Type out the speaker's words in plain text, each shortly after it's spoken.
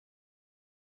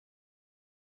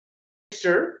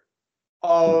sister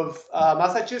of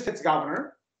Massachusetts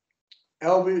Governor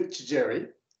Elbridge Gerry,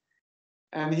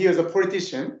 and he was a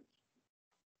politician.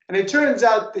 And it turns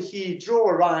out that he drew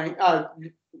a line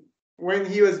when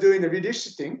he was doing the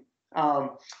redistricting.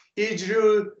 He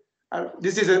drew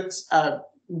this is a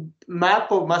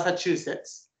map of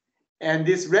Massachusetts, and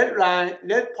this red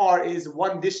part is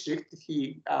one district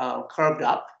he carved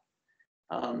up,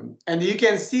 and you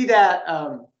can see that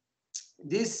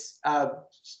this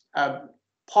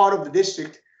part of the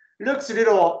district looks a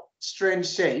little strange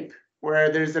shape,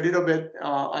 where there's a little bit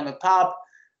on the top.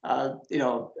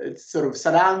 It's sort of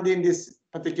surrounding this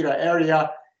particular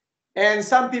area. And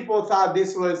some people thought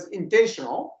this was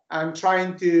intentional and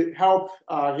trying to help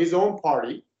his own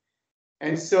party.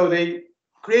 And so they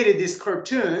created this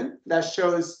cartoon that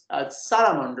shows a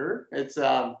salamander. It's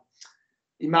an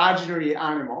imaginary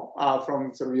animal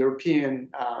from sort of European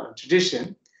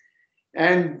tradition.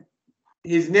 And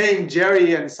his name,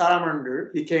 Jerry and Salamander,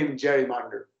 became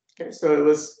gerrymander. Okay, so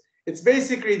it's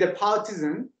basically the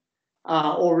partisan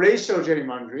or racial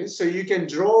gerrymandering. So you can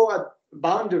draw a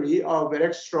boundary of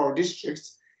electoral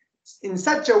districts in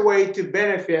such a way to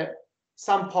benefit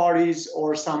some parties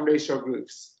or some racial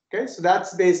groups. Okay, so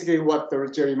that's basically what the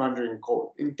gerrymandering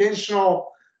called: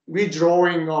 intentional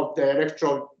redrawing of the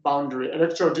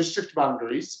electoral district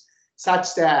boundaries,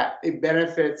 such that it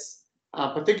benefits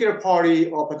a particular party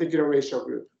or particular racial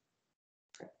group.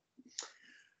 Okay.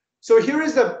 So here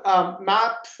is the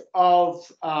map of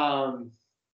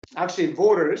actually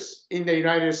voters in the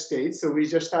United States. So we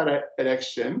just had an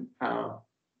election.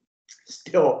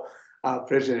 Still,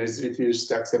 president is refused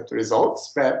to accept the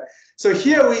results. But so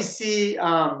here we see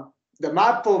the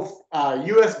map of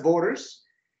U.S. voters.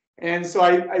 And so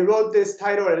I wrote this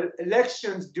title,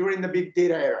 Elections During the Big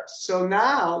Data Era. So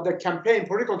now the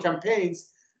political campaigns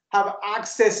have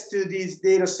access to these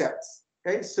data sets.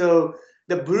 Okay, so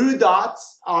the blue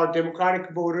dots are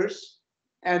Democratic voters,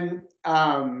 and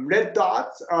red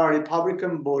dots are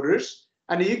Republican voters.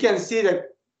 And you can see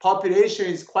that population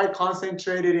is quite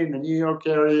concentrated in the New York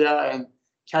area and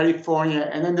California.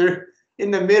 And then there,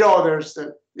 in the middle,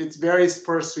 it's very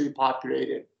sparsely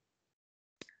populated.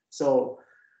 So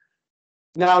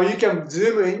now you can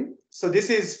zoom in. So this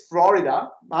is Florida,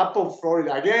 map of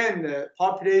Florida. Again, the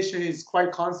population is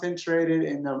quite concentrated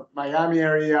in the Miami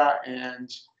area, and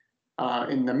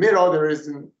in the middle, there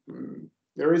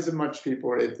isn't much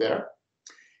people live there.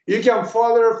 You can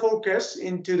further focus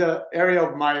into the area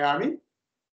of Miami,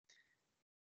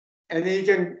 and then you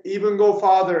can even go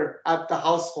farther at the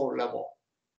household level.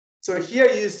 So here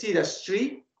you see the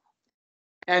street,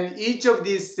 and each of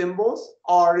these symbols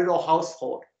are little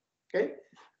household. Okay,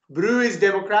 blue is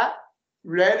Democrat,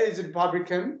 red is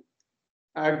Republican,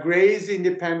 gray is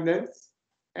Independent,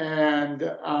 and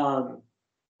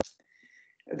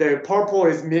the purple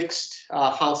is mixed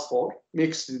household,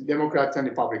 mixed Democrats and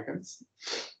Republicans.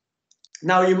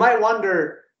 Now you might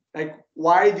wonder, like,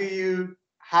 why do you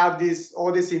have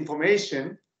all this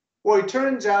information? Well, it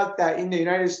turns out that in the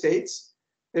United States,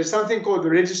 there's something called the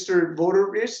registered voter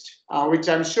list, which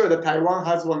I'm sure that Taiwan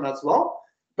has one as well,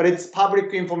 but it's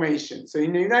public information. So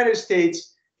in the United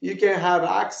States, you can have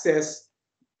access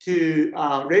to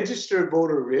registered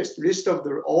voter list of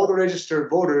all the registered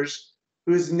voters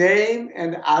whose name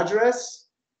and address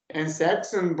and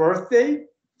sex and birthday,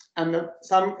 and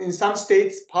in some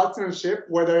states, partnership,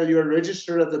 whether you're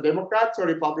registered as a Democrat or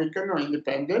Republican or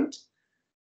Independent.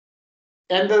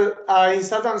 And in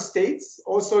southern states,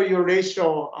 also your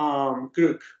racial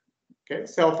group, okay,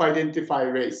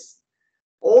 self-identified race.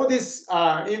 All this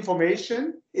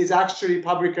information is actually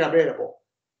publicly available.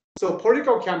 So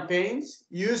political campaigns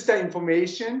use the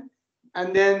information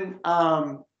and then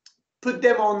put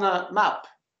them on a map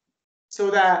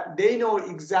so that they know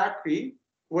exactly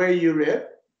where you live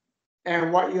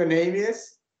and what your name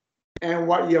is and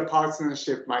what your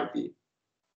partnership might be.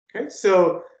 Okay,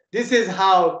 so this is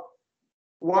how,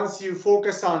 once you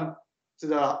focus on to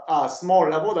the small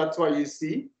level, that's what you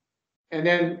see. And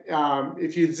then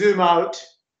if you zoom out,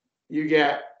 you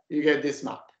get this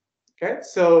map. Okay,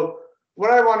 so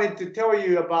what I wanted to tell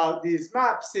you about these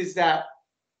maps is that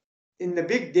in the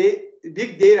big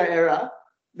data era,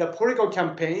 the political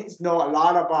campaigns know a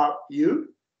lot about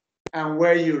you and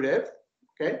where you live.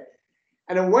 Okay,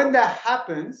 and when that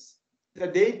happens,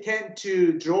 that they tend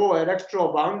to draw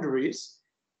electoral boundaries.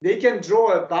 They can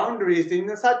draw boundaries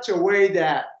in such a way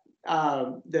that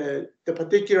the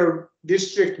particular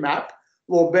district map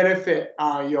will benefit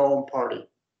your own party.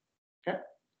 Okay.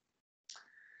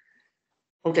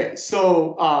 Okay,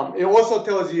 so it also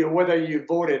tells you whether you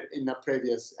voted in the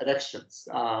previous elections.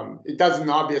 It doesn't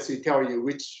obviously tell you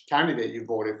which candidate you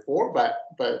voted for,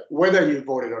 but whether you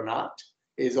voted or not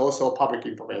is also public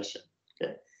information.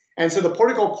 Okay, and so the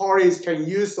political parties can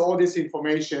use all this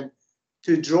information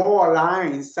to draw a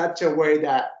line in such a way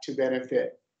that to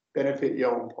benefit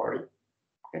your own party.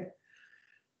 Okay,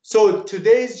 so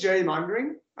today's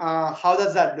gerrymandering, how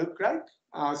does that look like?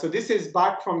 So this is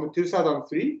back from the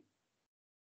 2003.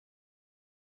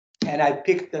 And I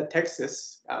picked the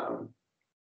Texas.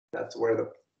 That's where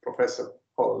the professor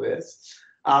Paul is.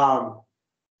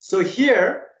 So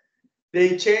here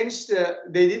they changed.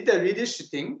 They did the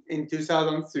redistricting in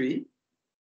 2003,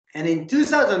 and in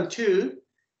 2002,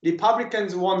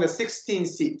 Republicans won the 16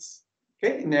 seats.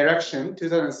 Okay, in the election,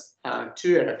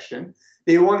 2002 election,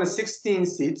 they won the 16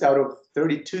 seats out of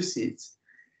 32 seats.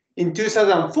 In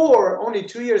 2004, only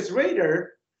 2 years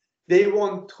later, they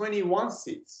won 21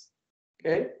 seats.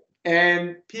 Okay.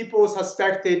 And people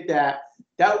suspected that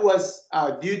that was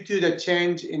due to the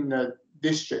change in the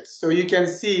districts. So you can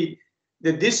see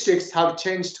the districts have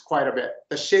changed quite a bit.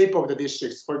 The shape of the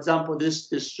districts. For example, this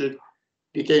district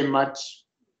became much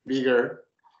bigger.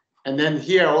 And then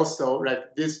here also,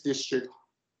 like this district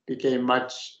became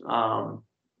much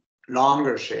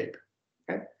longer shape.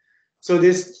 Okay? So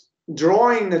this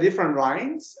drawing the different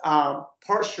lines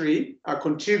partially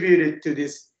contributed to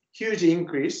this huge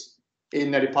increase in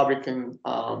the Republican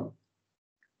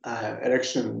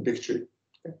election victory.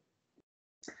 Okay.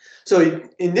 So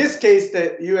in this case,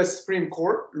 the U.S. Supreme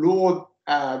Court ruled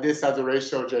this as a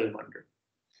racial gerrymander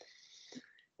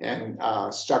and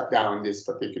struck down this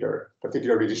particular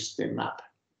redistricting map.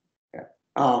 Okay.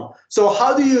 So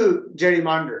how do you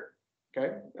gerrymander?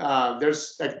 Okay,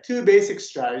 there's like two basic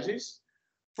strategies.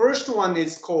 First one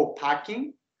is called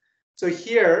packing. So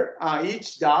here,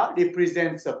 each dot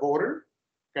represents a voter.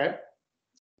 Okay.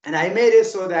 And I made it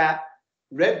so that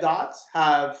red dots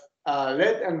have,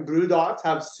 red and blue dots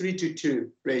have 3-to-2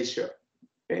 ratio.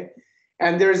 Okay,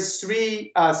 and there's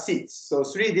 3 seats, so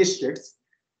 3 districts.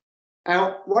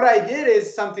 And what I did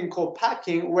is something called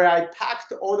packing, where I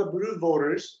packed all the blue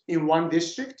voters in one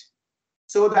district,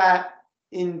 so that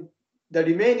in the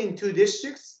remaining 2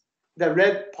 districts, the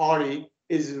red party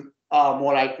is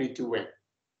more likely to win.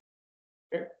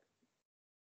 Okay.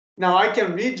 Now I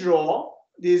can redraw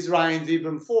these lines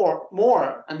even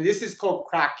more, and this is called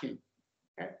cracking.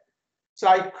 Okay. So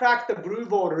I cracked the blue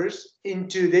voters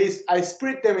into this, I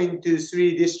split them into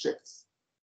 3 districts,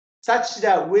 such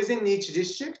that within each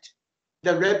district,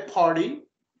 the red party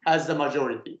has the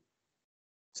majority.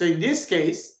 So in this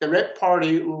case, the red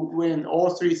party will win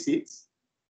all 3 seats,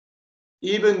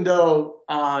 even though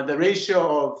the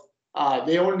ratio of,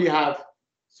 they only have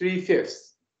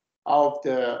 3/5 of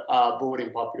the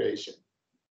voting population.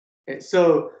 Okay,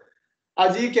 so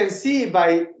as you can see,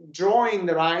 by drawing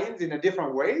the lines in a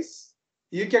different ways,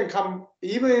 you can come,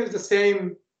 even if the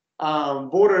same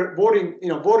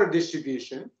voter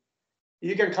distribution,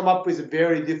 you can come up with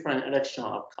very different election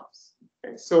outcomes.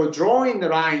 Okay, so drawing the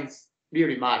lines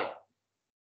really matter.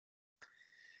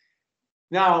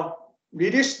 Now,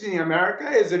 redistricting in America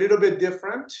is a little bit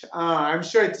different. I'm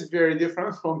sure it's very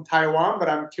different from Taiwan, but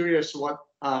I'm curious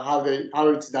how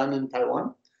it's done in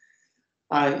Taiwan.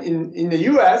 In the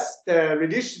US, the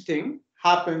redistricting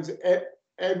happens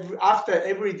after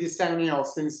every decennial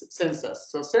census.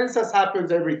 So census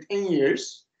happens every 10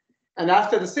 years. And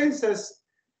after the census,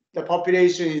 the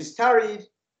population is tallied,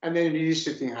 and then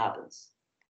redistricting happens.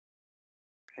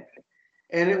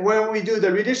 And when we do the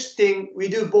redistricting, we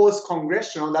do both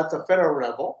congressional, that's a federal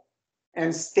level,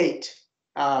 and state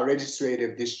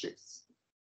legislative districts.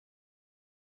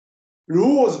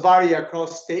 Rules vary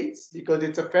across states because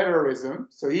it's a federalism.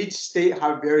 So each state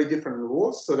have very different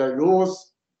rules. So the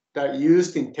rules that are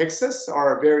used in Texas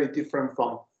are very different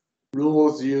from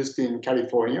rules used in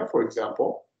California, for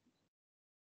example.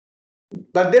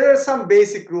 But there are some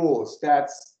basic rules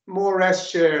that's more or less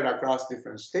shared across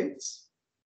different states.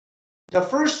 The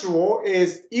first rule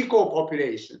is equal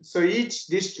population. So each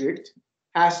district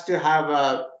has to have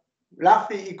a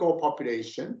roughly equal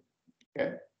population.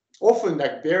 Okay? Often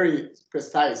like very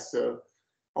precise, so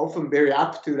often very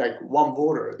up to like 1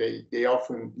 voter. They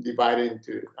often divide it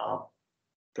into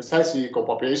precisely equal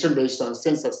population based on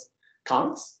census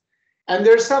counts. And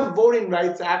there's some Voting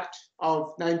Rights Act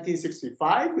of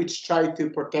 1965, which tried to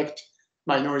protect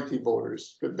minority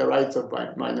voters, the rights of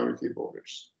minority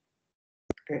voters.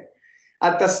 Okay.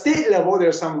 At the state level, there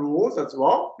are some rules as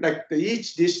well. Like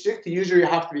each district usually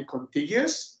have to be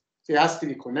contiguous. So it has to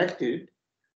be connected.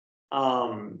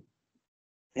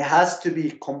 It has to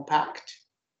be compact,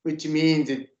 which means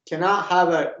it cannot have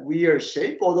a weird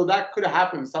shape, although that could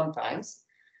happen sometimes,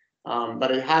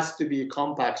 but it has to be a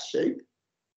compact shape.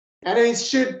 And it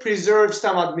should preserve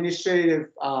some administrative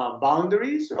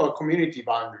boundaries or community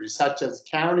boundaries, such as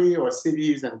county or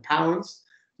cities and towns.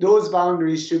 Those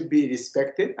boundaries should be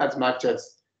respected as much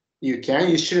as you can.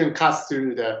 You shouldn't cut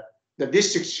through the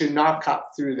district should not cut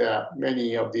through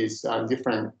many of these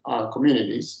different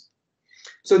communities.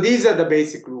 So these are the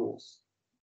basic rules.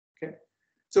 Okay.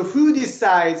 So who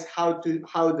decides how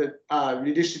the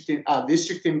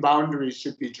districting boundaries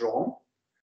should be drawn?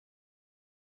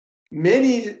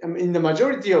 In the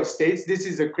majority of states, this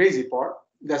is the crazy part,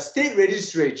 the state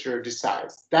legislature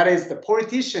decides. That is, the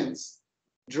politicians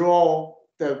draw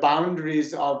the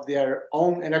boundaries of their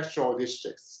own electoral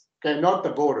districts, okay, not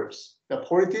the voters. The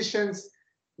politicians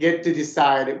get to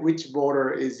decide which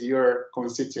voter is your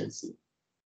constituency.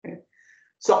 Okay?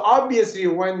 So obviously,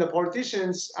 when the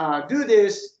politicians do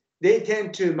this, they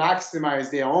tend to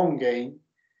maximize their own gain.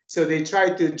 So they try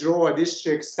to draw a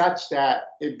district such that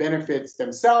it benefits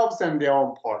themselves and their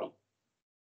own party.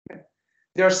 Okay.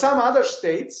 There are some other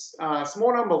states, a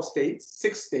small number of states,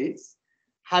 6 states,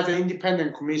 has an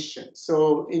independent commission.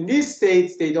 So in these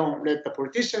states, they don't let the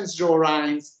politicians draw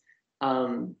lines.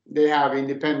 They have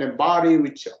independent body,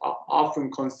 which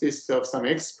often consists of some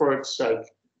experts like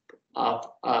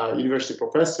university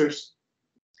professors.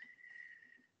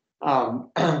 And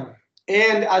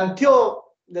until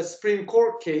the Supreme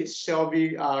Court case,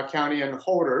 Shelby County and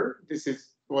Holder,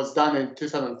 was done in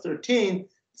 2013,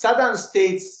 southern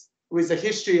states with a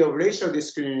history of racial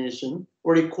discrimination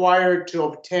were required to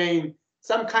obtain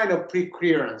some kind of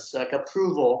pre-clearance, like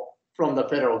approval from the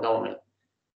federal government.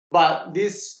 But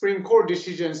this Supreme Court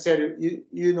decision said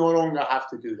you no longer have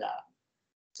to do that.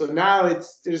 So now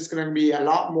there's going to be a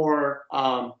lot more,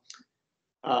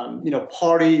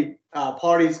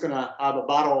 parties going to have a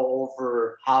battle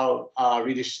over how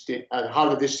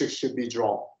the district should be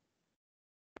drawn.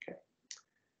 Okay.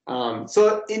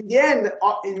 So in the end,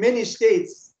 in many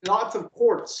states, lots of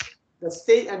courts, the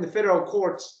state and the federal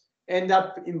courts end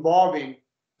up getting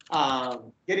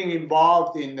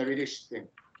involved in the redistricting.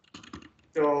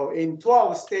 So in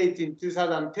 12 states in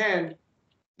 2010,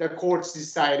 the courts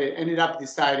ended up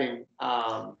deciding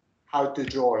how to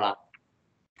draw a line.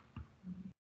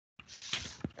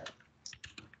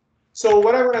 So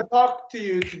what I'm going to talk to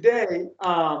you today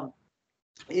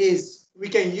is we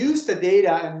can use the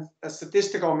data and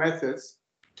statistical methods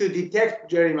to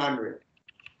detect gerrymandering.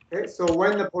 Okay? So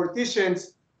when the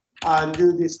politicians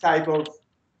do this type of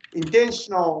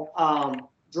intentional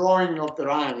drawing of the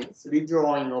lines,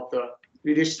 redrawing of the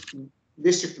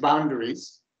district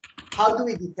boundaries, how do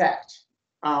we detect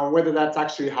whether that's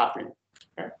actually happening?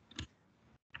 Okay?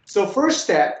 So first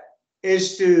step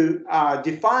is to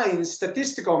define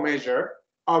statistical measure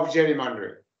of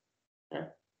gerrymandering. Okay?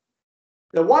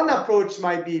 The one approach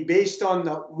might be based on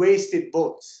the wasted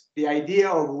votes, the idea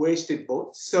of wasted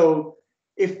votes. So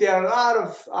if there are a lot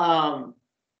of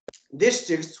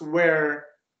districts where,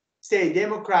 say,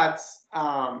 Democrats,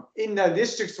 in the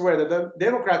districts where the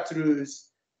Democrats lose,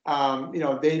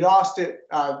 they lost it.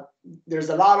 There's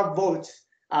a lot of votes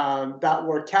that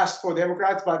were cast for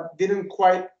Democrats, but didn't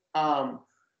quite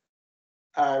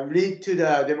lead to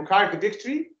the Democratic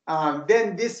victory.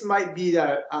 Then this might be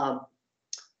the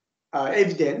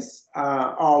evidence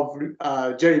of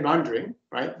gerrymandering,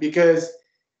 right? Because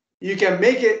you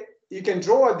can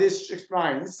draw a district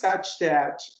line such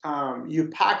that you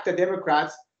pack the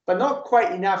Democrats, but not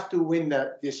quite enough to win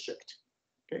the district,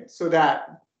 okay? So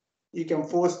that you can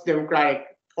force Democratic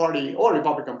Party or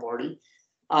Republican Party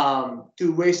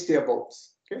to waste their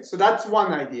votes. Okay, so that's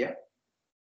one idea.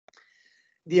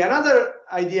 The another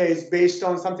idea is based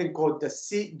on something called the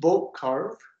seat vote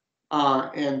curve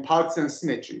and partisan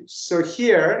symmetry. So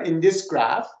here in this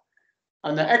graph,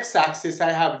 on the x-axis,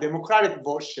 I have Democratic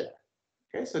vote share.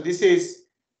 Okay, so this is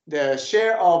the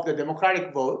share of the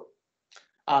Democratic vote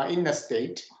in the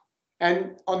state.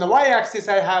 And on the y-axis,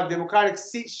 I have Democratic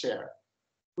seat share,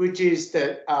 which is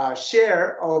the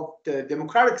share of the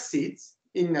Democratic seats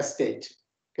in the state.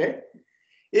 Okay,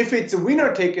 if it's a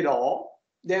winner take it all,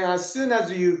 then as soon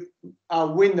as you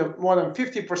win more than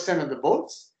 50% of the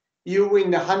votes, you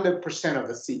win the 100% of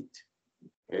the seat.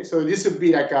 Okay, so this would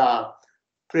be like a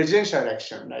presidential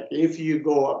election. Like if you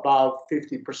go above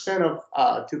 50%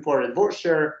 of two-party vote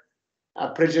share, a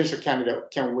presidential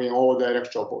candidate can win all the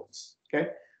electoral votes. Okay,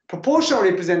 proportional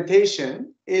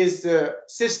representation is the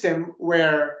system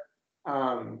where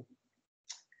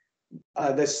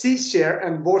the seat share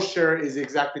and vote share is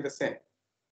exactly the same,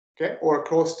 okay, or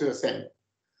close to the same.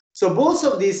 So both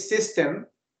of these systems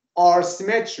are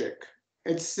symmetric.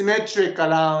 It's symmetric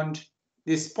around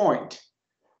this point.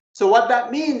 So what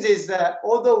that means is that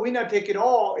although winner take it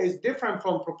all is different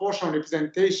from proportional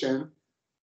representation,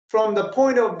 from the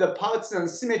point of the partisan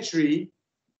symmetry,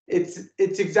 it's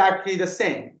exactly the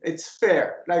same. It's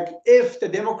fair. Like if the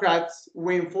Democrats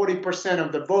win 40%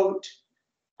 of the vote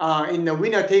in the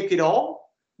winner take it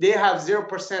all, they have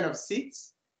 0% of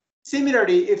seats.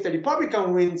 Similarly, if the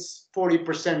Republican wins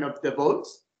 40% of the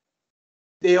votes,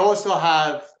 they also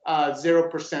have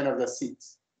 0% of the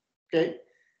seats. Okay,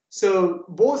 so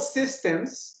both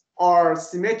systems are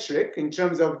symmetric in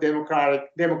terms of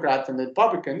Democrats and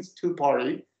Republicans,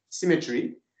 two-party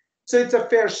symmetry. So it's a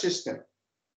fair system.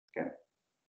 Okay,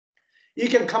 you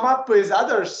can come up with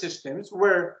other systems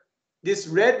where this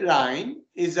red line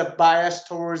is a bias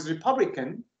towards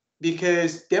Republican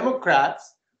because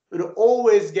Democrats would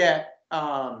always get,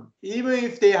 even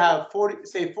if they have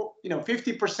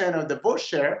 50% of the vote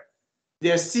share,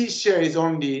 their seat share is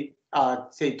only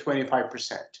say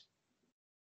 25%.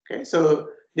 Okay, so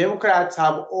Democrats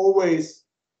have always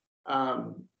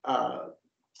the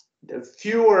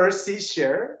fewer seat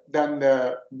share than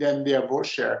their vote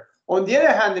share. On the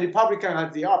other hand, the Republican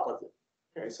has the opposite.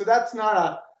 Okay, so that's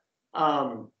not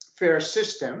a fair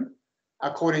system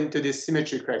according to this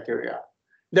symmetry criteria.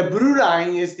 The blue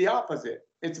line is the opposite.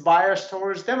 It's biased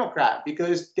towards Democrat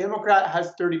because Democrat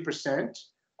has 30%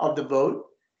 of the vote,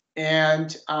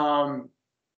 and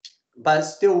but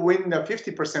still win the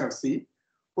 50% of seat.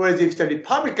 Whereas if the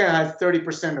Republican has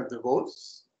 30% of the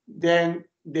votes, then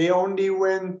they only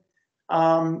win,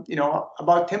 about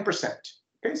 10%.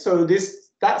 Okay, so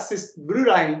that's this blue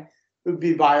line would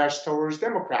be biased towards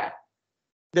Democrat.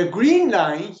 The green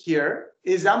line here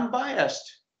is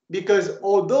unbiased because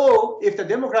although if the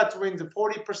Democrats win the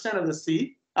 40% of the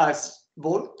seat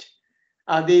vote,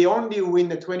 they only win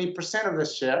the 20% of the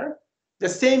share. The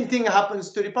same thing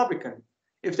happens to Republican.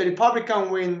 If the Republican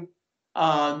win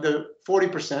the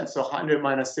 40%, so 100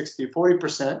 minus 60,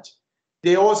 40%,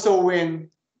 they also win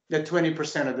the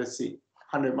 20% of the seat,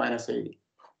 100 minus 80.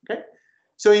 Okay,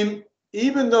 so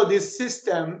even though this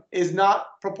system is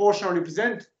not proportional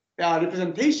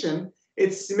representation,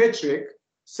 it's symmetric,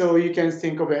 so you can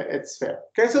think of it as fair.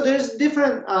 Okay, so there's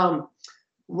different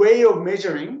way of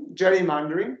measuring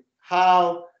gerrymandering,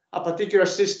 how a particular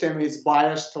system is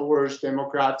biased towards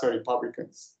Democrats or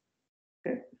Republicans.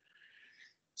 Okay,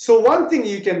 so one thing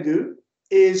you can do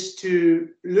is to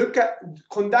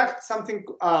conduct something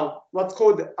what's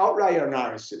called the outlier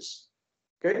analysis.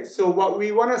 Okay, so what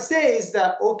we want to say is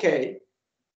that, okay,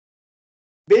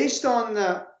 based on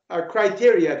the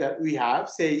criteria that we have,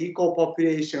 say equal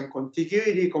population,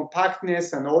 contiguity,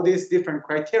 compactness, and all these different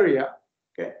criteria,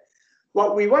 okay,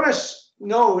 what we want to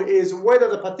know is whether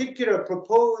the particular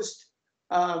proposed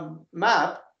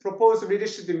proposed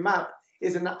redistricting map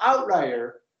is an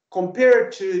outlier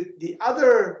compared to the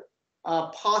other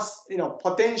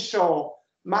potential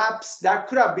maps that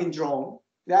could have been drawn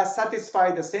that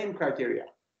satisfy the same criteria.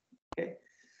 Okay,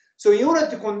 so in order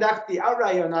to conduct the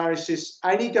outlier analysis,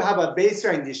 I need to have a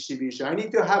baseline distribution. I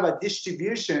need to have a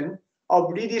distribution of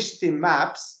redistricting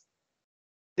maps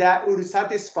that would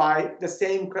satisfy the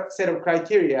same set of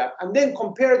criteria, and then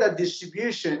compare that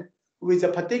distribution with a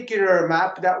particular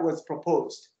map that was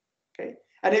proposed. Okay,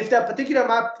 and if that particular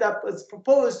map that was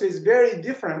proposed is very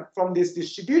different from this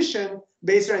distribution,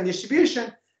 baseline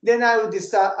distribution, then I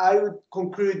would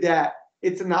conclude that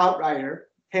it's an outlier,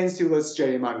 hence it was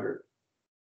gerrymandered.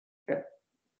 Okay.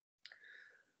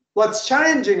 What's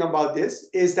challenging about this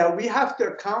is that we have to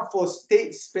account for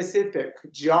state-specific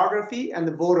geography and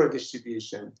the voter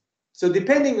distribution. So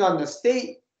depending on the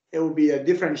state, it will be a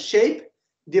different shape,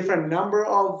 different number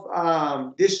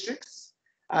of districts,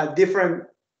 different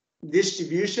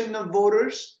distribution of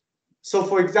voters. So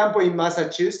for example, in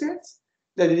Massachusetts,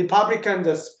 the Republicans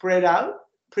are spread out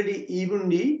pretty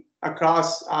evenly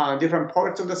across different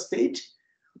parts of the state,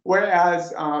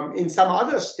 whereas in some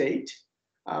other state,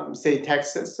 say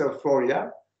Texas or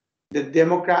Florida, the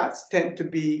Democrats tend to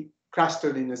be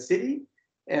clustered in the city,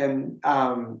 and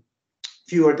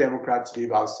fewer Democrats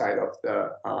live outside of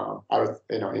the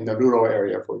in the rural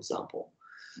area, for example.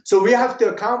 So we have to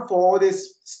account for all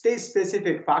these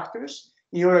state-specific factors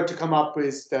in order to come up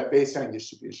with the baseline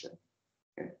distribution.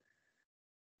 Okay.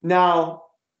 Now,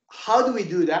 how do we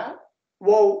do that?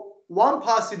 Well, one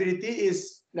possibility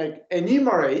is like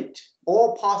enumerate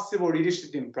all possible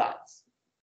redistricting plans.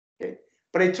 Okay.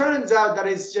 But it turns out that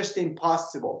it's just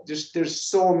impossible. There's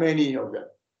so many of them.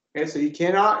 Okay, so you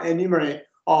cannot enumerate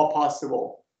all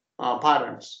possible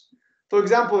patterns. For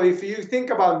example, if you think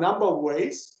about number of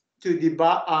ways to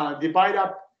divide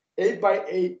up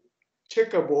 8x8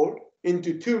 checkerboard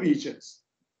into two regions.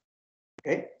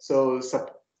 Okay, so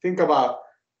think about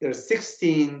there's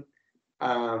 16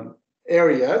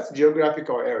 areas,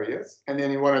 geographical areas, and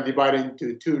then you want to divide it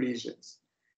into 2 regions.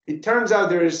 It turns out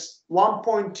there's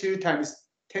 1.2 times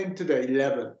 10 to the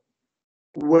 11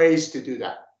 ways to do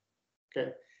that.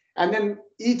 Okay, and then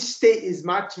each state is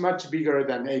much, much bigger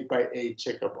than 8 by 8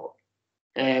 checkerboard,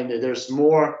 and there's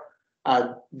more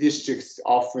districts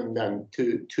often than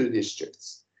two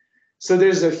districts. So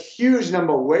there's a huge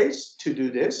number of ways to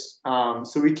do this.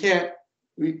 So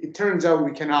it turns out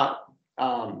we cannot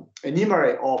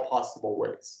enumerate all possible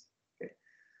ways. Okay.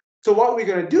 So what we're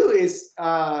going to do is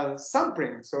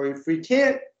sampling. So if we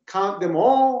can't count them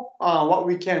all, what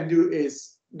we can do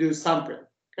is do sampling.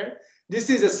 Okay.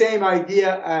 This is the same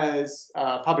idea as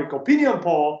public opinion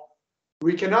poll.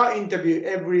 We cannot interview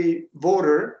every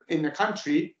voter in the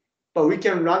country, but we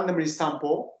can randomly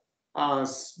sample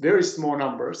very small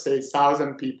numbers, say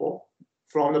 1,000 people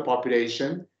from the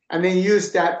population, and then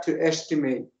use that to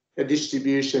estimate the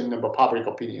distribution of a public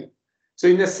opinion. So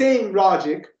in the same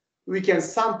logic, we can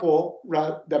sample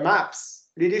the maps,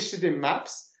 redistributed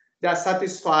maps that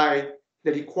satisfy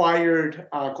the required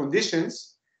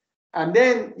conditions, and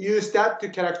then use that to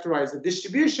characterize the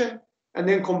distribution, and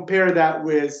then compare that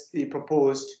with the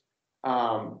proposed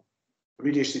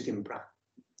redistributing plan.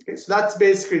 Okay, so that's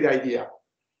basically the idea.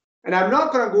 And I'm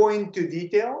not going to go into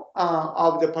detail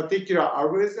of the particular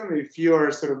algorithm. If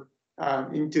you're sort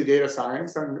of into data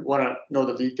science and want to know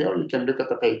the detail, you can look at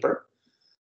the paper.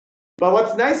 But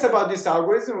what's nice about this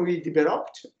algorithm we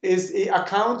developed is it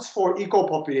accounts for equal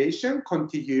population,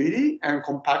 contiguity, and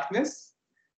compactness.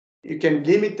 You can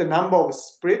limit the number of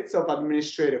splits of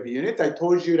administrative units. I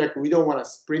told you that we don't want to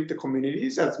split the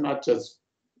communities as much as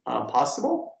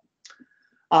possible.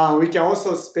 We can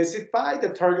also specify the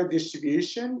target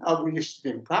distribution of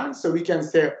redistributing plans. So we can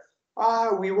say,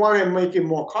 we want to make it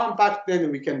more compact, then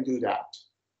we can do that.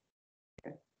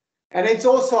 Okay. And it's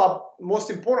also, most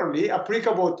importantly,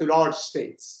 applicable to large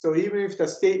states. So even if the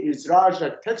state is large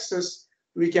like Texas,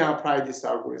 we can apply this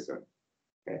algorithm.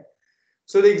 Okay.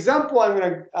 So the example I'm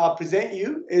going to present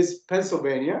you is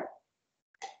Pennsylvania.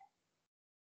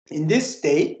 In this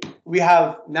state, we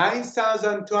have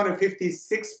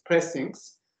 9,256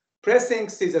 precincts.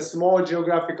 Precincts is a small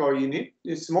geographical unit,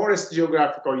 the smallest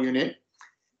geographical unit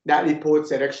that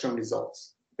reports election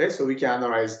results. Okay, so we can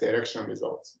analyze the election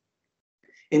results.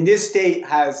 In this state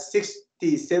has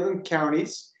 67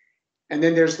 counties, and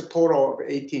then there's a total of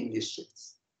 18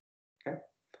 districts. Okay.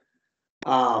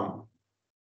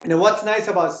 And what's nice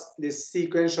about this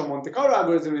sequential Monte Carlo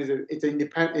algorithm is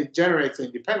it generates an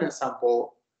independent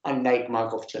sample, unlike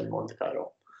Markov chain Monte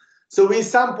Carlo. So we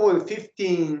sampled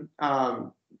 15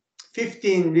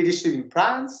 redistributing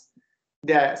plans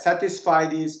that satisfy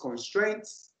these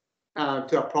constraints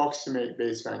to approximate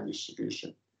baseline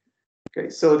distribution. Okay,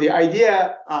 so the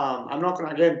idea, I'm not going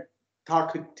to again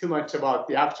talk too much about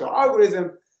the actual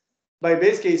algorithm, but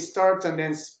basically it starts and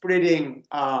then splitting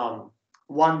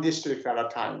one district at a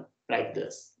time like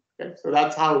this. Okay, so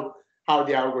that's how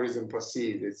the algorithm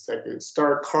proceeds. It's like it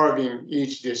start carving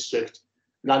each district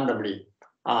randomly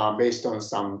based on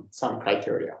some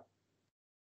criteria.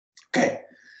 Okay,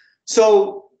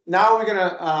 so now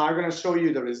I'm gonna show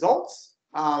you the results.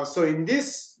 So in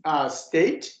this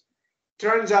state,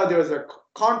 turns out there was a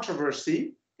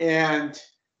controversy, and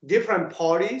different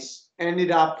parties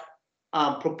ended up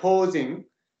proposing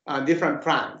different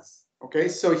plans. Okay,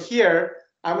 so here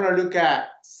I'm gonna look at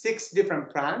 6 different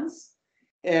plans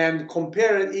and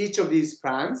compare each of these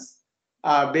plans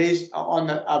based on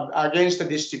against the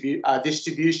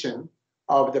distribution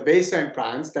of the baseline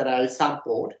plans that I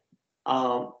sampled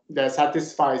that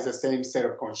satisfies the same set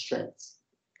of constraints.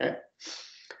 Okay.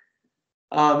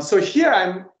 So here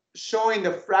I'm showing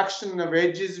the fraction of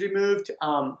edges removed.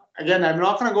 Again, I'm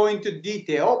not going to go into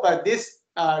detail, but this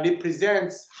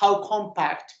represents how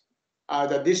compact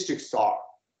the districts are.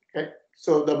 Okay.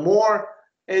 So the more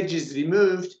edges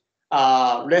removed,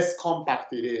 less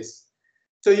compact it is.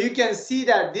 So you can see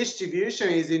that distribution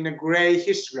is in a gray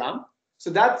histogram.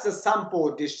 So that's a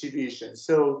sample distribution.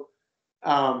 So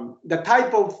the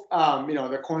type of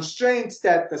the constraints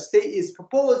that the state is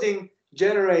proposing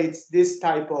generates this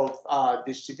type of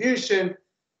distribution.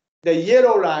 The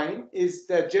yellow line is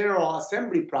the General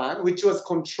Assembly plan, which was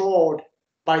controlled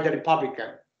by the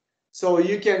Republican. So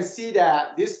you can see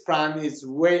that this plan is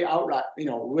way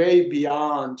way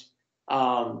beyond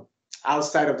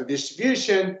outside of the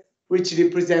distribution, which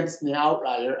represents the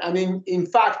outlier. And in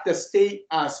fact, the state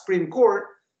Supreme Court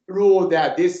ruled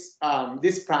that this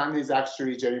plan is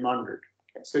actually gerrymandered.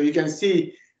 Okay, so you can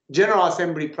see General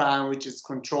Assembly plan, which is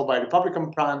controlled by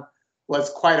Republican plan, was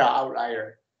quite an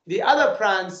outlier. The other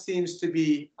plan seems to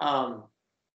be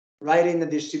right in the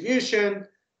distribution,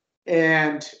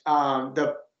 and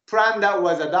the plan that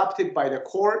was adopted by the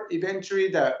court, eventually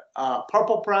the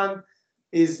purple plan,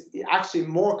 is actually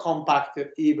more compacted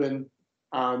even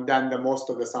than the most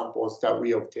of the samples that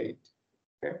we obtained.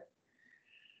 Okay.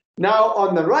 Now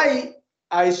on the right,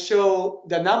 I show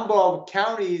the number of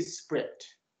counties split.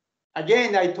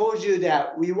 Again, I told you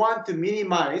that we want to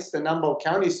minimize the number of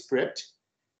counties split.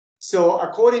 So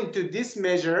according to this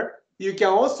measure, you can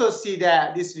also see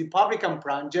that this Republican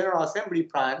plan, General Assembly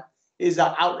plan, is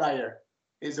an outlier,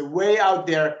 is way out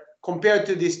there compared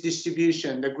to this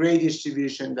distribution, the gray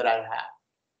distribution that I have.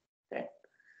 Okay.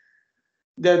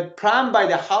 The plan by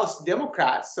the House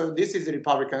Democrats, so this is the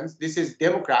Republicans, this is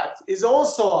Democrats, is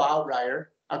also an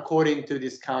outlier according to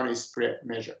this county split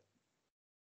measure.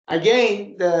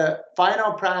 Again, the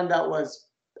final plan that was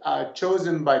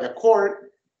chosen by the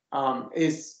court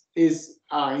is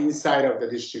inside of the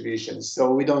distribution.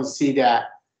 So we don't see that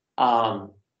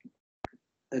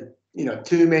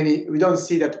too many. We don't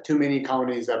see that too many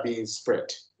counties are being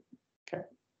split. Okay,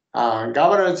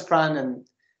 governor's plan and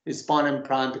respondent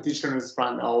plan, petitioner's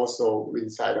plan are also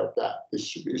inside of that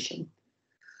distribution.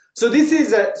 So this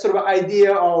is a sort of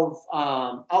idea of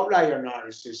outlier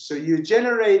analysis. So you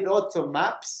generate lots of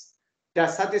maps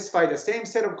that satisfy the same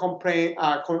set of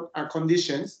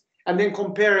conditions, and then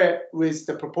compare it with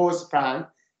the proposed plan,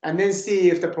 and then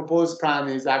see if the proposed plan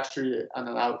is actually an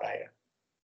outlier.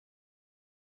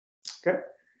 Okay.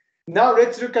 Now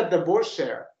let's look at the vote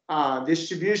share,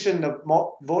 distribution of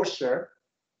vote share.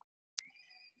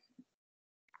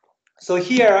 So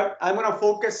here I'm going to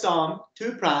focus on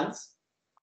two plans.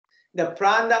 The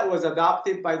plan that was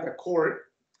adopted by the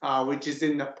court, which is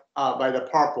in the by the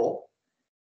purple,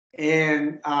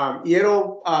 and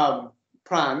yellow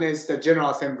plan is the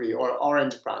General Assembly, or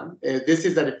orange plan. This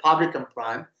is the Republican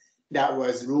plan that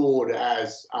was ruled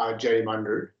as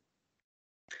gerrymandered.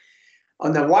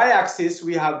 On the y-axis,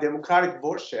 we have Democratic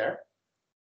vote share,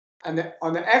 and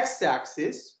on the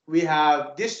x-axis, we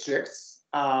have districts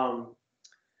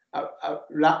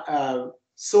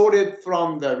sorted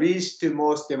from the least to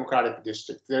most Democratic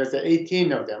districts. There's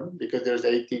 18 of them because there's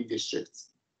 18 districts.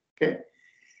 Okay,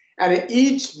 and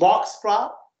each box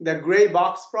plot, the gray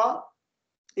box plot,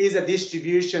 is a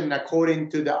distribution according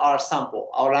to our sample,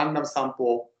 our random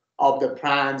sample of the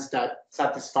plans that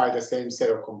satisfy the same set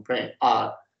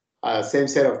of same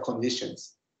set of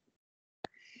conditions.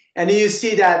 And you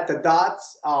see that the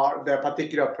dots are the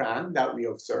particular plan that we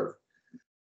observe.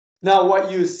 Now,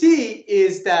 what you see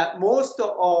is that most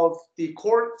of the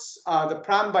courts, the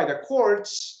plan by the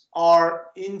courts, are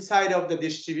inside of the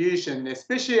distribution,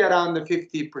 especially around the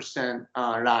 50%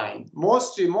 line.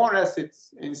 Mostly, more or less,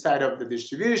 it's inside of the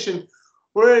distribution,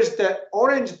 whereas the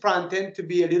orange plan tend to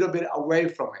be a little bit away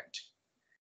from it.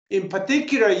 In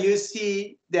particular, you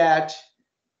see that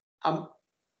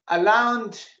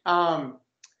around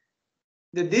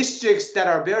the districts that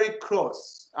are very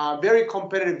close, very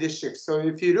competitive districts. So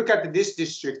if you look at this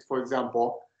district, for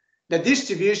example, the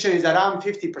distribution is around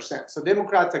 50%. So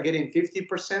Democrats are getting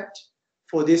 50%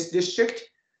 for this district,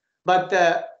 but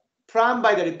the plan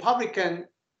by the Republican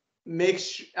make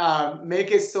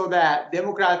it so that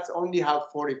Democrats only have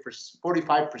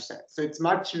 45%. So it's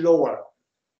much lower.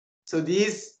 So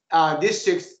these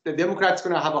districts, the Democrats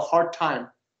going to have a hard time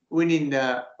winning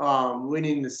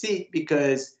the seat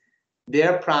because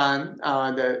their plan,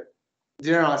 the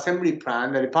General Assembly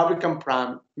plan, the Republican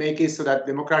plan, make it so that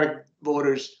Democratic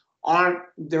voters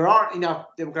there aren't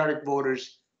enough Democratic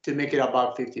voters to make it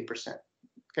above 50%.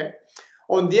 Okay.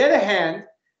 On the other hand,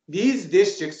 these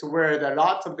districts where there are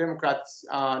lots of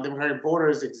Democratic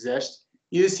voters exist,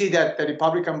 you see that the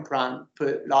Republican plan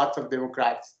put lots of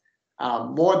Democrats,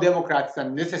 more Democrats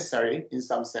than necessary in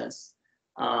some sense,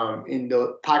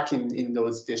 packing in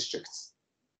those districts.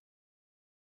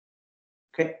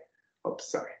 Okay.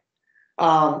 Oops, sorry.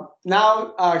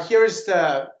 Now here's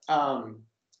the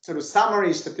sort of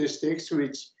summary statistics,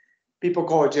 which people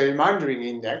call gerrymandering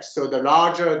index. So the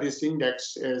larger this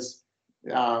index is,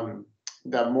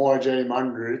 the more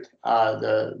gerrymandered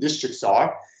the districts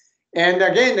are. And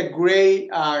again, the gray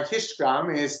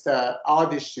histogram is our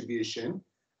distribution.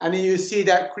 And you see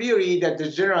that clearly that the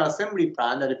General Assembly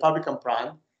plan, the Republican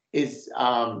plan, is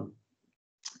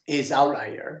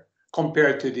outlier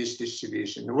compared to this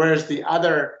distribution, whereas the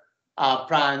other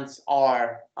plans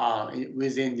are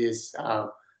within this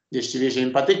distribution.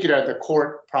 In particular, the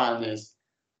court plan is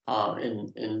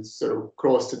in sort of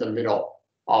close to the middle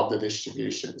of the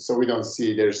distribution. So we don't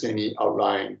see there's any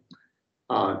outlying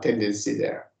tendency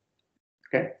there.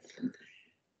 Okay.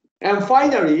 And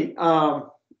finally,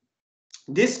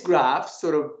 this graph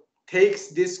sort of takes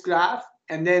this graph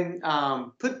and then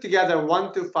put together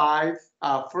 1 to 5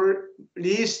 for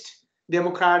least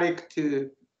Democratic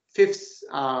to fifth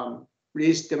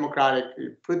least Democratic.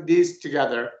 Put these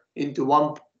together into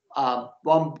one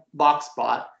box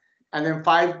plot, and then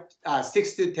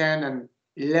 6 to 10, and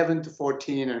 11 to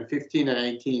 14, and 15 and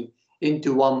 18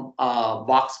 into one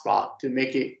box plot to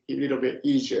make it a little bit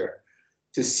easier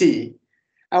to see.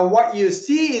 And what you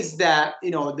see is that,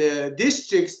 the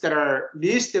districts that are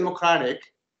least Democratic,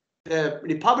 the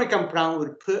Republican plan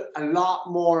would put a lot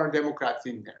more Democrats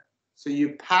in there. So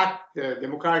you pack the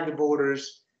Democratic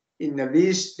voters in the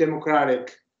least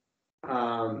Democratic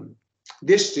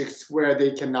districts where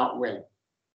they cannot win.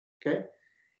 Okay,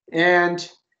 and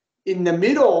in the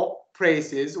middle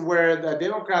places where the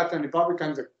Democrats and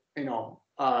Republicans are,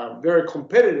 very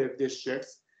competitive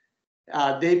districts,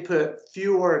 they put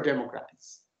fewer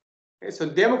Democrats. Okay, so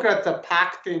Democrats are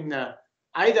packed in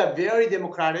either very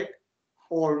Democratic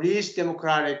or least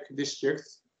Democratic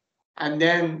districts, and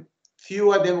then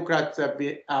fewer Democrats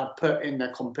are put in the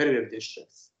competitive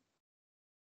districts.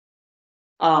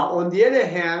 On the other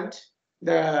hand,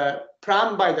 the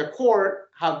plan by the court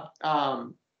have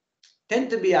tend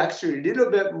to be actually a little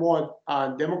bit more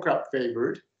Democrat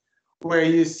favored, where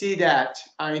you see that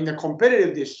in the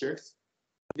competitive districts,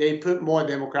 they put more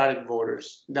Democratic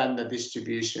voters than our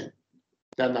distribution.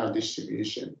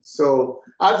 So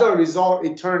as a result,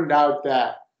 it turned out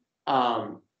that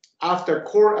after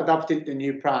court adopted the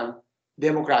new plan,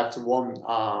 Democrats won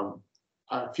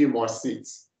a few more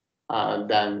seats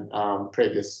than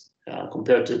previous,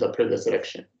 compared to the previous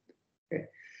election. Okay.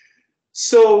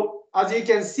 So as you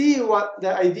can see, what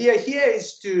the idea here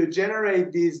is to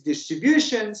generate these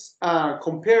distributions,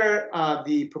 compare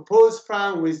the proposed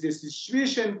plan with this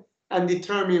distribution, and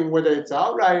determine whether it's an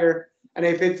outlier. And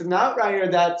if it's an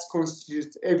outlier, that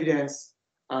constitutes evidence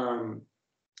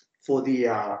for the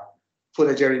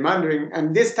gerrymandering.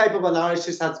 And this type of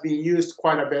analysis has been used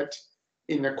quite a bit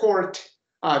in the court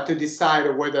to decide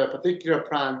whether a particular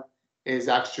plan is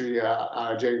actually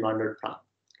a gerrymandered plan.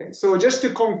 Okay, so just to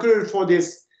conclude for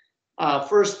this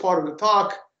first part of the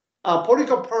talk,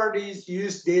 political parties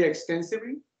use data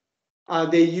extensively.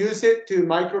 They use it to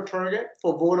micro-target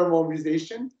for voter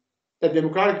mobilization. The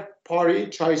Democratic Party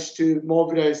tries to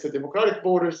mobilize the Democratic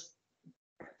voters.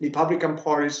 Republican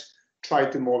parties try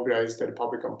to mobilize the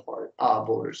Republican Party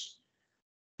voters.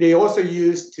 They also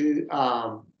use to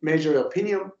measure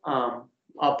opinion,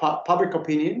 public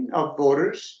opinion of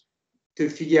voters to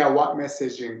figure out what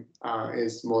messaging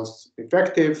is most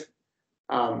effective.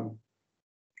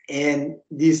 And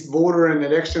these voter and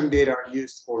election data are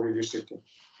used for redistricting.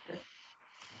 Okay.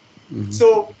 Mm-hmm.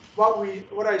 So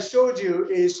what I showed you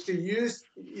is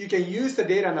you can use the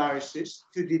data analysis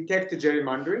to detect the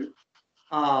gerrymandering.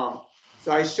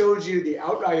 So I showed you the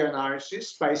outlier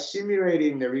analysis by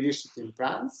simulating the redistricting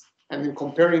plans and then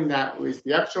comparing that with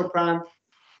the actual plan.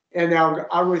 And our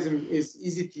algorithm is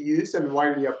easy to use and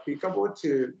widely applicable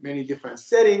to many different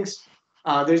settings.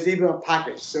 There's even a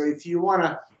package. So if you want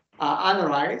to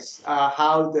analyze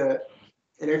how the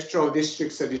electoral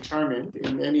districts are determined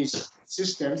in any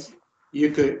systems, you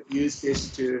could use this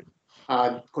to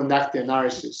conduct the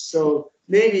analysis. So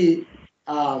maybe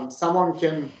someone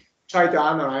can try to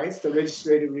analyze the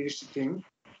legislative redistricting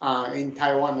in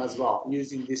Taiwan as well,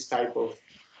 using this type of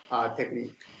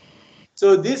technique.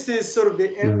 So this is sort of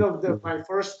the end of my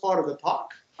first part of the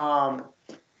talk.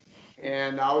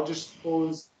 And I'll just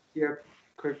pause here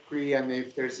quickly, and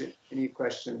if there's any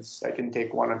questions, I can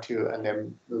take one or two and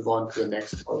then move on to the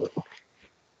next part of the talk.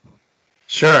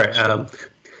 Sure.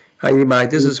 Hi, Imai,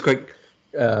 this is quick.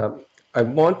 I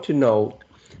want to know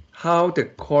how the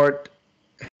court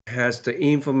has the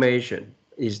information.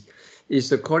 Is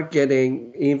the court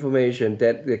getting information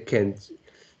that they can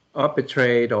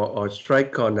arbitrate or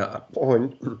strike on a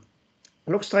point?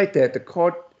 Looks like that the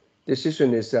court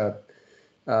decision is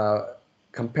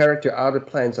compared to other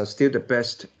plans are still the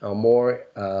best, or more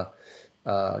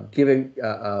giving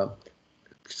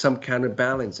some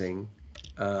counterbalancing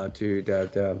to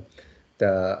the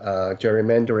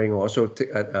gerrymandering, also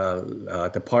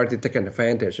the party taking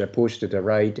advantage and push to the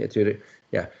right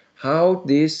how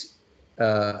this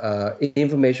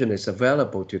information is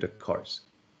available to the courts.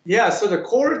 Yeah, so the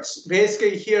courts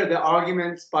basically hear the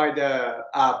arguments by the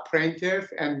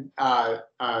plaintiff and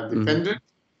defendant,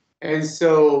 and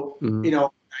so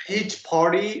each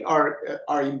party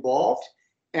are involved,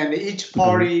 and each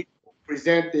party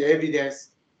present the evidence.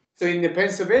 So in the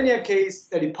Pennsylvania case,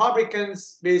 the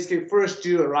Republicans basically first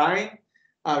drew a line,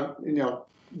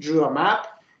 drew a map,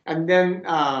 and then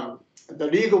the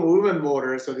League of Women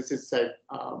Voters, so this is like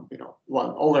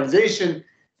one organization,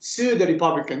 sued the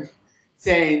Republican,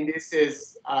 saying this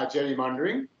is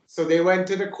gerrymandering. So they went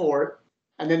to the court,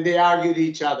 and then they argued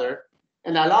each other.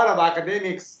 And a lot of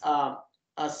academics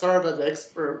serve as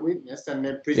expert witness, and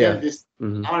they present this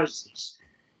analysis.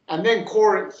 And then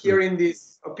court hearing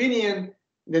this opinion,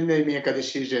 then they make a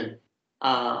decision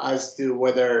as to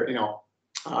whether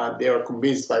they are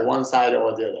convinced by one side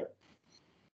or the other.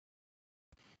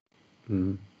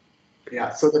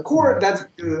 Yeah, so the court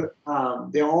doesn't do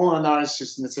their own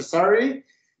analysis necessarily,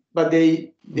 but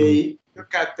they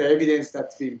look at the evidence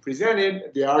that's been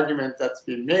presented, the argument that's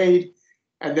been made,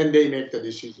 and then they make the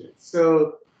decision.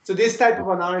 So this type of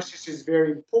analysis is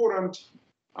very important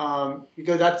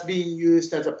because that's being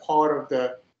used as a part of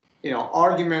the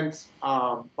argument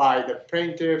by the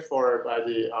plaintiff or by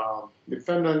the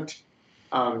defendant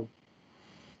to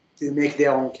make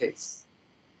their own case.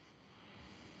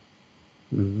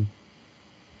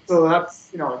 So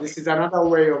that's this is another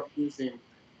way of using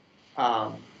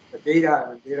the data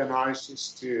and data analysis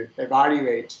to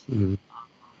evaluate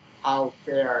how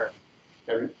fair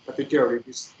the particular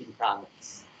redistricting plan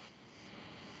is.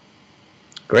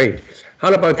 Great.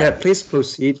 How about that? Please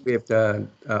proceed with the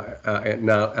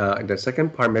now the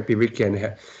second part. Maybe we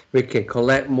can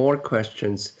collect more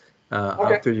questions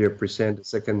after you present the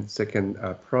second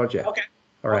project. Okay.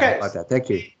 All right. Okay. About that. Thank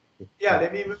you. Yeah.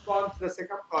 Let me move on to the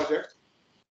second project.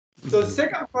 So the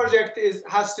second project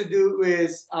has to do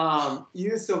with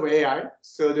use of AI.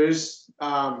 So there's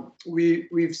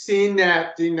we've seen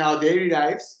that in our daily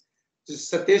lives, the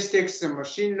statistics and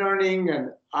machine learning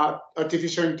and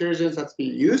artificial intelligence has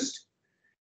been used.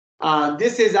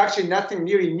 This is actually nothing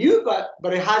really new,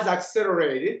 but it has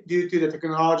accelerated due to the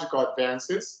technological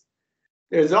advances.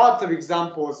 There's lots of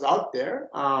examples out there.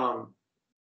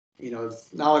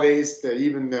 Nowadays,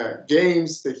 even the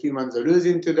games, the humans are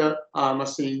losing to the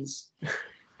machines.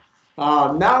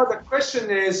 Now the question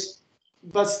is,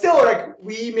 but still,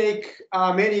 we make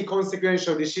many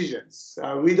consequential decisions.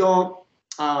 We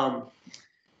haven't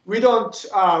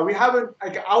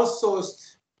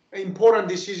outsourced important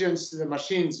decisions to the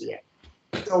machines yet.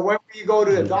 So when we go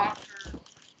to the doctor,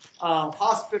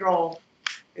 hospital,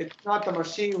 it's not the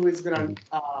machine who is going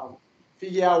to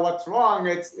figure out what's wrong.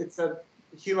 It's a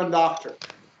human doctor.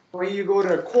 When you go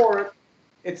to a court,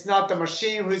 it's not the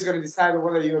machine who is going to decide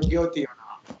whether you're guilty or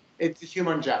not. It's a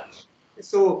human judge.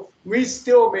 So we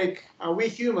still make, we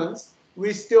humans,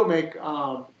 we still make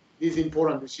these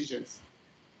important decisions.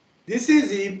 This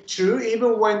is true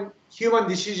even when human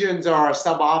decisions are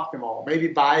suboptimal, maybe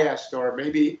biased or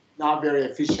maybe not very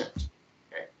efficient.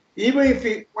 Okay?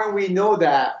 Even when we know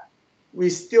that, we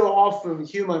still often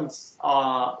humans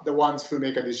are the ones who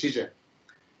make a decision.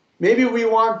 Maybe we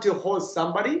want to hold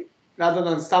somebody rather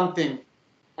than something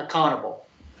accountable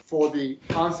for the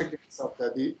consequence of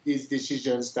these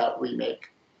decisions that we make.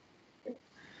 Okay.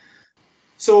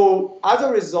 So as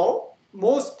a result,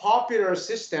 most popular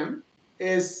system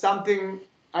is something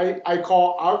I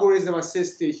call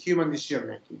algorithm-assisted human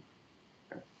decision-making.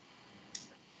 Okay.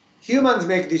 Humans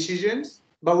make decisions,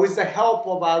 but with the help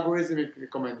of algorithmic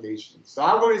recommendations. So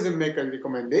algorithm make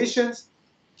recommendations,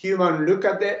 human look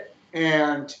at it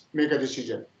and make a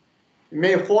decision. It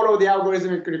may follow the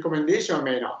algorithmic recommendation or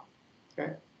may not.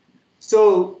 Okay?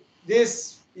 So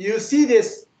you see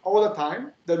this all the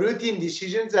time, the routine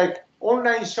decisions like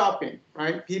online shopping,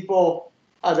 right? People,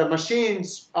 the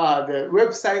machines, the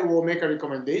website will make a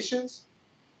recommendations,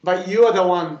 but you are the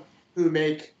one who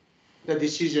make the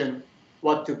decision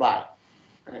what to buy.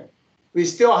 Right? We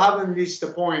still haven't reached the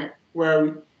point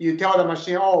where you tell the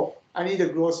machine, oh, I need a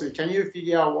grocery. Can you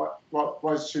figure out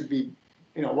what should be,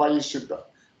 what you should,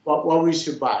 what we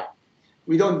should buy?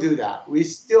 We don't do that. We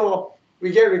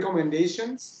get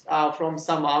recommendations from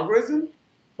some algorithm,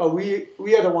 but we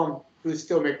are the one who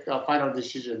still make a final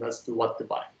decision as to what to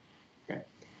buy. Okay.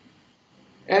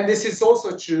 And this is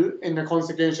also true in the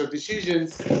consequential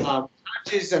decisions.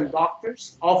 Judges and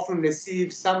doctors often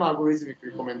receive some algorithmic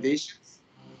recommendations,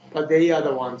 but they are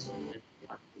the ones who make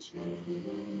the decision.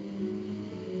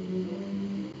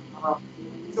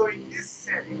 So in this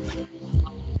setting, we can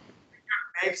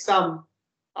make some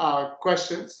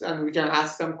questions and we can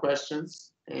ask some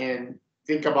questions and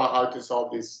think about how to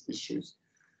solve these issues.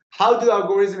 How do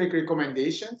algorithmic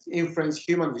recommendations influence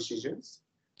human decisions?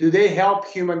 Do they help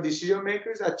human decision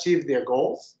makers achieve their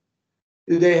goals?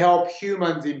 Do they help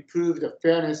humans improve the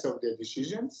fairness of their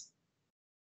decisions?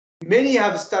 Many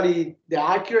have studied the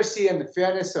accuracy and the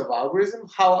fairness of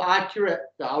algorithms, how accurate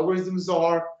the algorithms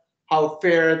are, how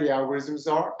fair the algorithms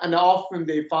are, and often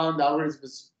they found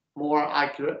algorithms more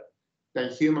accurate than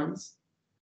humans.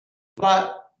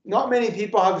 But not many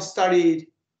people have studied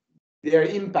their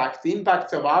impact, the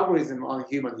impact of algorithm on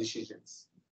human decisions.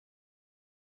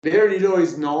 very little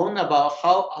is known about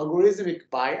how algorithmic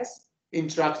bias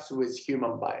interacts with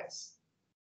human bias.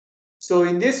 So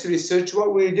in this research,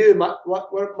 what we do,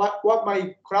 what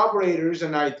my collaborators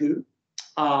and I do,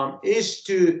 is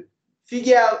to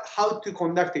figure out how to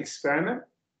conduct experiment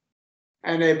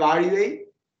and evaluate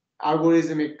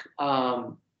algorithmic,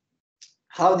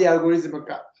 how the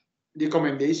algorithmic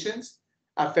recommendations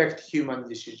affect human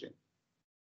decision.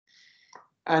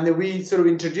 And we sort of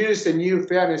introduced a new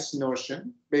fairness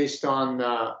notion based on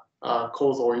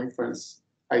causal inference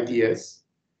ideas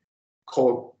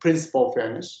called principal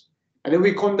fairness. And then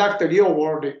we conduct a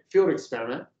real-world field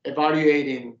experiment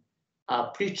evaluating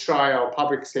pre-trial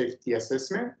public safety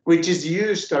assessment, which is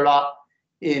used a lot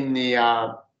in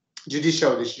the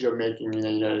judicial decision-making in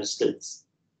the United States.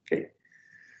 Okay.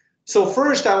 So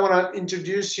first, I want to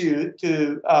introduce you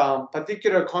to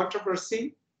particular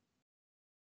controversy.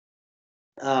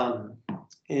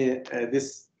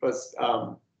 This was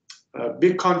a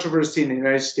big controversy in the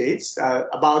United States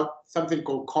about something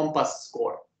called Compass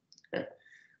score. Okay.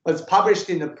 It was published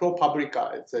in the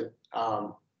ProPublica. It's an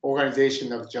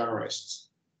organization of journalists.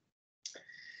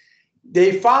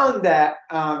 They found that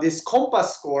this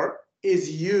Compass score is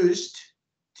used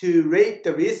to rate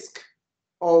the risk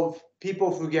of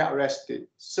people who get arrested.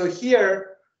 So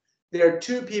here, there are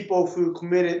two people who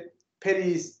committed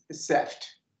petty theft.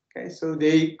 Okay, so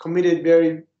they committed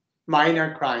very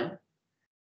minor crime.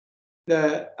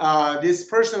 This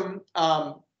person,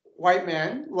 white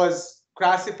man, was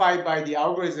classified by the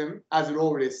algorithm as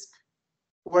low risk,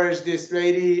 whereas this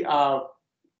lady,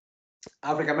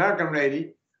 African American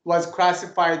lady, was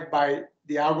classified by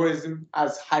the algorithm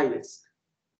as high risk.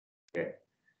 Okay.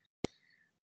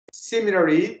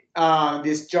 Similarly,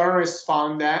 this journalist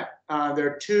found that there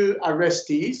are two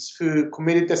arrestees who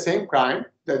committed the same crime,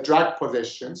 the drug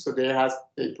possession. So they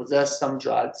possessed some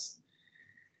drugs.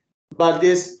 But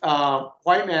this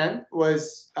white man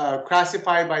was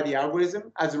classified by the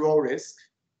algorithm as low risk,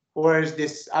 whereas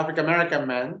this African American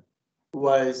man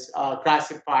was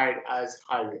classified as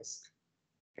high risk.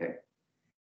 Okay.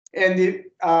 And the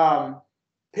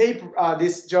paper,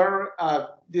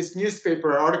 this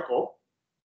newspaper article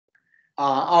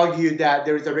argued that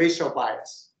there is a racial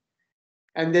bias.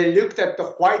 And they looked at the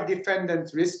white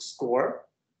defendant's risk score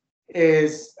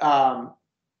is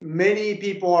many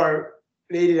people are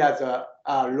rated as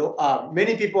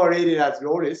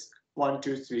low risk, 1,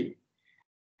 2, 3,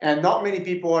 and not many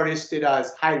people are listed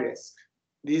as high risk.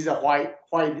 These are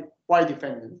white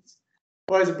defendants.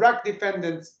 Whereas black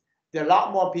defendants, there are a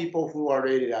lot more people who are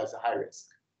rated as high risk.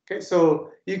 Okay,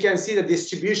 so you can see the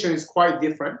distribution is quite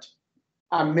different.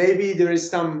 Maybe there is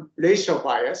some racial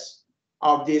bias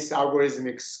of this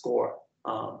algorithmic score.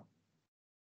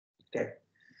 Okay.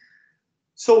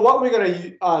 So what we're going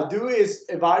to do is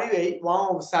evaluate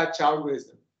one of such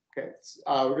algorithms. Okay.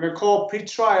 We're going to call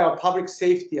pretrial public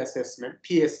safety assessment,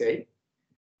 PSA.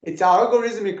 It's an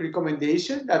algorithmic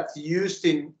recommendation that's used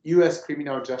in U.S.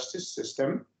 criminal justice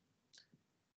system.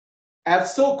 At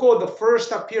so-called the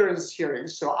first appearance hearing,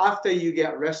 so after you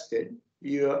get arrested,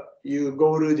 you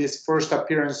go to this first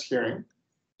appearance hearing.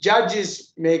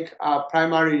 Judges make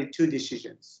primarily two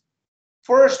decisions.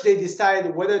 First, they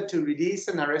decide whether to release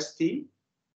an arrestee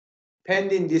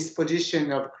pending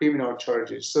disposition of criminal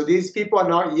charges. So these people are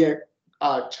not yet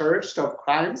charged of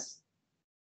crimes,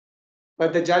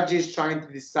 but the judge is trying to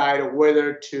decide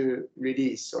whether to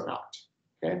release or not.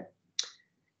 Okay,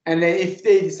 and then if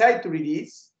they decide to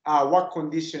release, what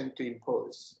condition to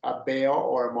impose, a bail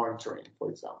or a monitoring, for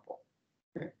example.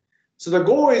 Okay. So the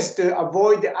goal is to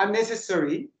avoid the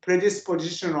unnecessary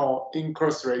predispositional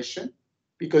incarceration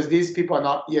because these people are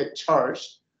not yet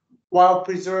charged while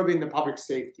preserving the public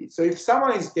safety. So if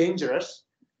someone is dangerous,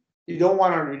 you don't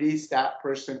want to release that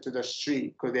person to the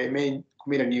street because they may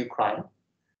commit a new crime.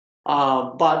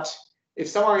 But if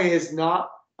someone is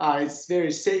not, it's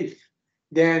very safe,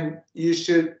 then you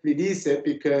should release it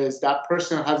because that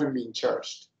person hasn't been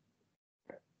charged.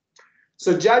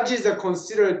 So judges are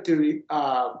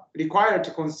required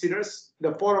to consider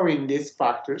the following risk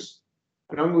factors,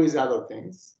 along with other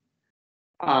things.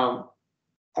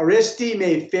 Arrestee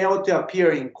may fail to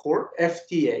appear in court,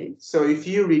 FTA. So if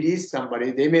you release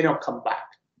somebody, they may not come back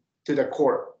to the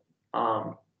court.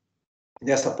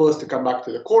 They're supposed to come back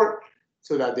to the court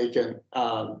so that they can,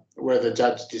 where the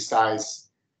judge decides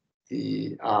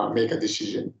make a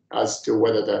decision as to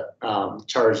whether the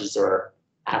charges are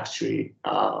actually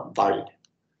valid.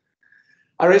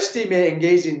 Arrestee may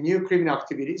engage in new criminal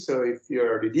activity. So if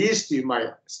you're released, you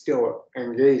might still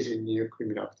engage in new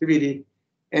criminal activity.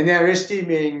 And the arrestee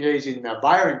may engage in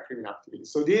violent criminal activity.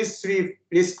 So these three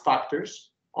risk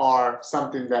factors are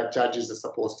something that judges are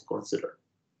supposed to consider.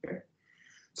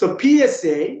 So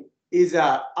PSA is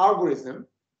an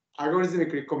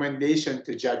algorithmic recommendation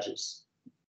to judges.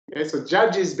 Okay, so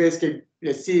judges basically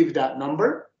receive that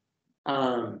number,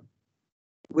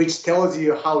 which tells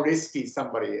you how risky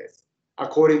somebody is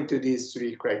according to these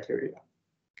three criteria.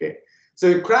 Okay, so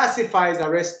it classifies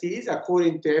arrestees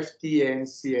according to FDA,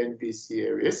 NCA, and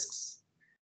BCA risks.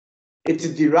 It's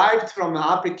derived from an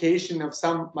application of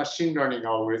some machine learning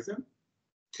algorithm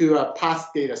to a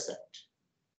past data set.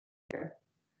 Okay?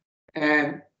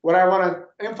 And what I want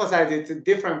to emphasize, it's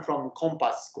different from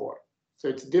COMPASS score. So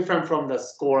it's different from the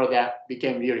score that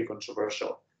became really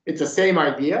controversial. It's the same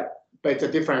idea, but it's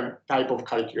a different type of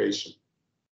calculation.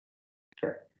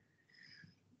 Okay.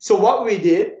 So what we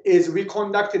did is we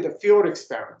conducted a field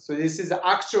experiment. So this is an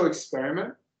actual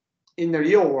experiment in the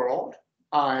real world,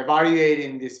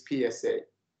 evaluating this PSA.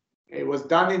 It was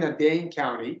done in Dane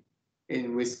County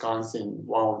in Wisconsin,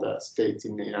 one of the states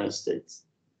in the United States.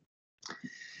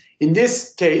 In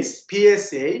this case,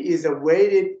 PSA is a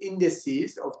weighted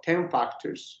indices of 10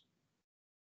 factors.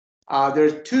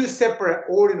 There's two separate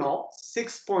ordinal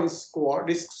 6-point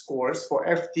risk scores for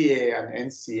FDA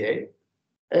and NCA.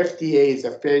 FDA is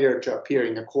a failure to appear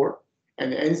in the court,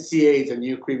 and NCA is a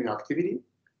new criminal activity.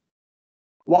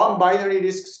 One binary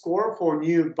risk score for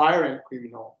new violent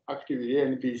criminal activity,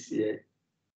 and BCA.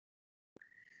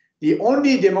 The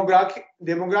only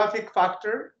demographic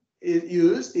factor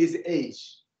used is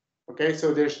age. Okay,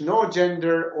 so there's no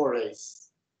gender or race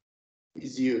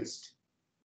is used.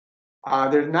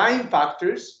 There are 9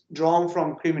 factors drawn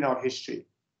from criminal history,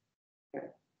 okay,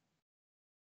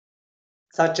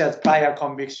 such as prior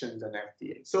convictions and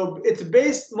FDA. So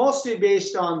it's mostly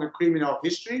based on the criminal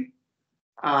history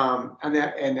and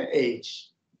the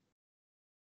age.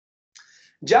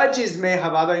 Judges may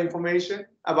have other information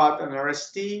about an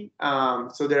arrestee.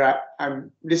 So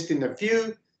I'm listing a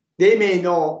few. They may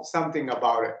know something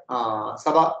about it,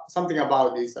 something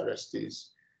about these arrestees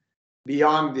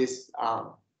beyond this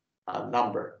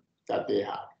number that they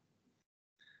have.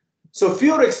 So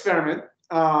field experiment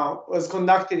was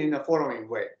conducted in the following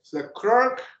way. So the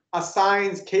clerk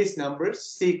assigns case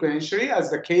numbers sequentially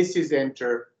as the cases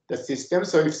enter the system.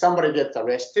 So if somebody gets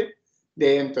arrested,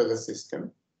 they enter the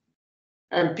system.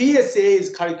 And PSA is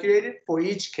calculated for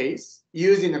each case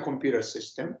using a computer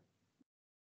system.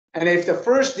 And if the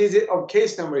first digit of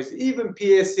case number is even,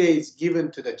 PSA is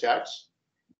given to the judge.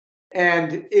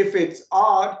 And if it's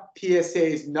odd, PSA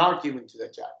is not given to the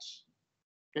judge.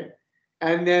 Okay?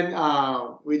 And then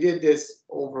we did this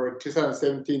over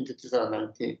 2017 to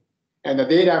 2019. And the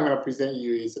data I'm going to present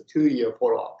you is a 2-year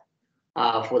follow-up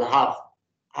for the half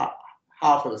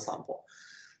of the sample.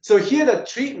 So here the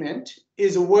treatment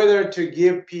is whether to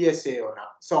give PSA or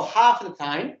not. So half the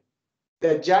time,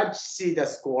 the judge see the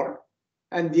score,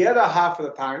 and the other half of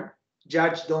the time,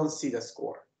 judge don't see the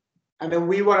score. And then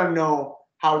we want to know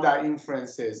how that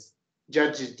influences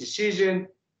judge's decision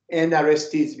and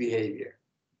arrestee's behavior.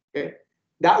 Okay?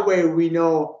 That way we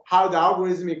know how the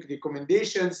algorithmic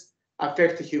recommendations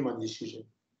affect the human decision.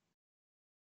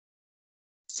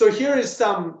 So here is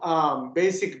some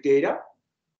basic data.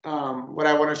 What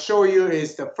I want to show you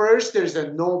is first, there's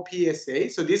a no PSA.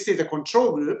 So this is a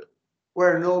control group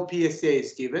where no PSA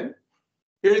is given.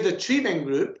 Here's the treatment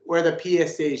group where the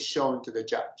PSA is shown to the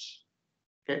judge.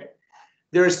 Okay.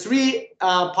 There are 3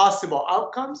 possible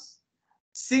outcomes.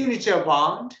 Signature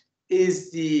bond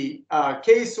is the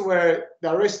case where the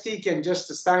arrestee can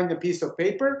just sign a piece of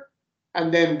paper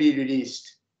and then be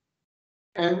released.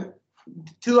 And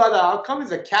 2 other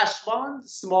outcomes: a cash bond,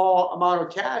 small amount of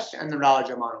cash, and a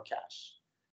large amount of cash,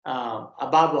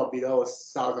 above or below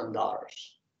 $1,000.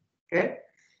 Okay,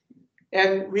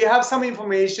 and we have some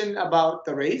information about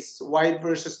the race, white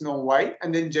versus non-white,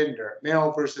 and then gender,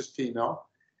 male versus female.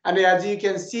 And as you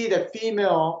can see, the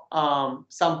female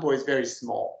sample is very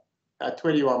small,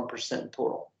 21%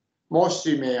 total.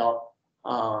 Mostly male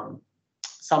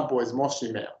sample is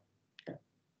mostly male.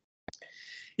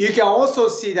 You can also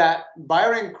see that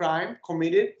violent crime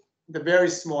committed, the very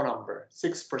small number,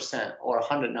 6% or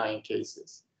 109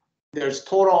 cases. There's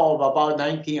total of about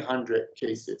 1,900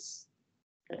 cases.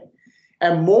 Okay.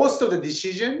 And most of the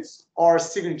decisions are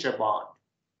signature bond.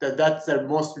 That's the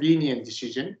most lenient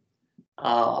decision,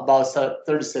 about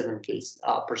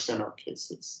 37% of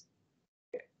cases.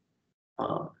 Okay.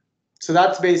 So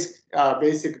that's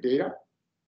basic data.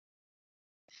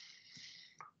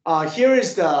 Here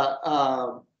is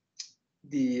the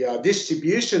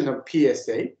distribution of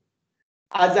PSA.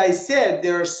 As I said,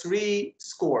 there are 3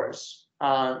 scores,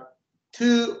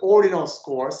 2 ordinal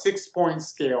scores, 6-point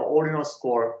scale ordinal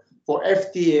score for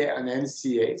FDA and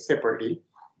NCA separately,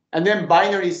 and then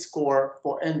binary score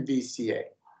for NVCA.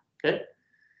 Okay,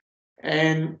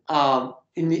 And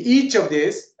in each of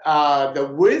these,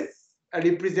 the width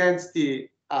represents the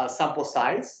sample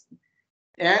size.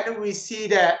 And we see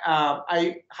that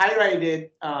I highlighted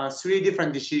 3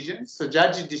 different decisions. So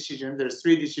judge decision, there's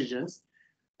 3 decisions.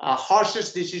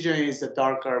 Harshest decision is the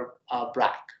darker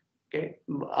black, okay?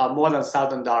 More than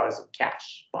 $1,000 of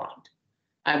cash bond.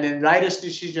 And then lightest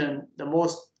decision, the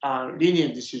most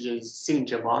lenient decision is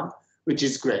signature bond, which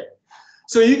is great.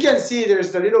 So you can see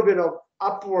there's a little bit of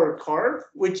upward curve,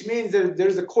 which means that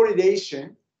there's a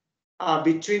correlation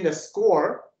between the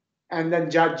score and the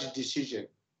judge decision.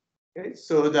 Okay?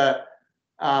 So the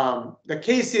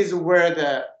cases where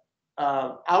the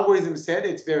algorithm said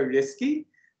it's very risky,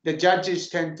 the judges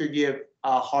tend to give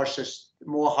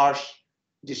more harsh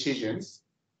decisions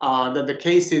than the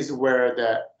cases where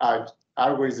the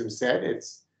algorithm said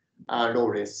it's low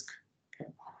risk.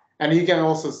 Okay? And you can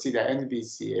also see the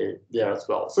NVCA there as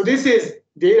well. So this is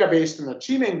data based on the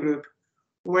treatment group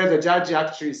where the judge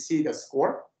actually see the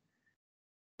score.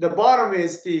 The bottom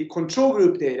is the control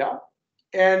group data,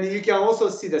 and you can also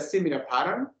see the similar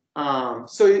pattern.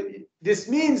 So this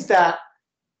means that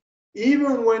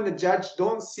even when the judge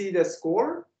don't see the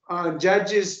score,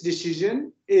 judge's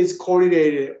decision is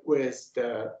correlated with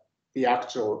the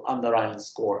actual underlying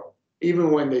score, even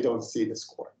when they don't see the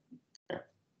score. Okay.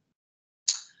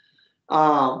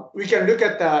 We can look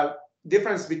at the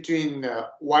difference between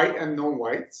white and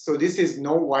non-white. So this is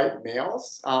non-white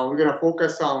males. We're going to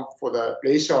focus on, for the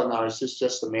racial analysis,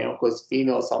 just the male, because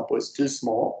female sample is too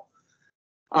small.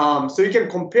 So you can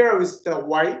compare with the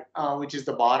white, which is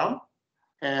the bottom,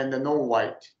 and the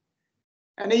non-white.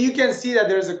 And then you can see that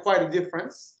there's quite a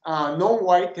difference.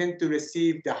 Non-white tend to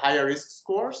receive the higher risk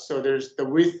score. So there's the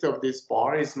width of this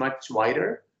bar is much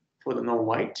wider for the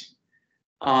non-white.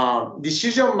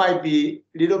 Decision might be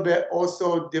a little bit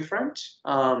also different.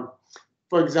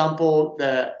 For example,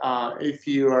 if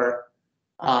you are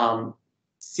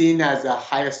seen as the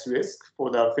highest risk for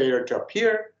the failure to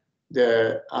appear,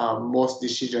 the most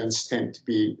decisions tend to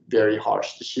be very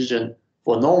harsh decision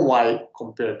for non-white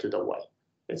compared to the white.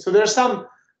 Okay, so there's some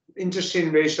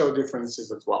interesting racial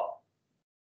differences as well.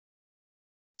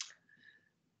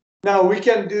 Now we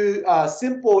can do a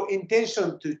simple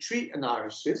intention to treat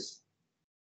analysis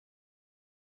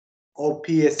or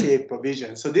PSA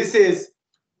provision. So this is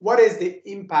what is the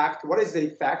impact, what is the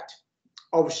effect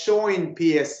of showing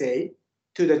PSA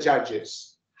to the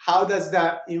judges? How does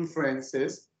that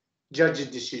influences judge's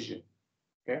decision?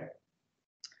 Okay.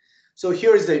 So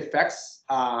here's the effects.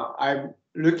 I'm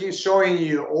showing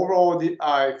you overall the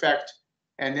effect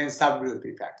and then subgroup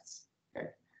effects. Okay.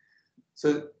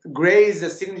 So gray is the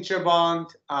signature bond.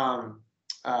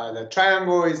 The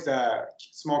triangle is the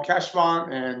small cash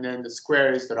bond, and then the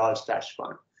square is the large cash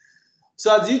bond.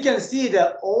 So as you can see,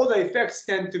 that all the effects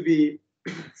tend to be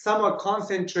somewhat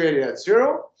concentrated at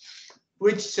 0,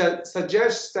 which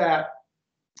suggests that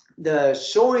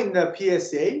showing the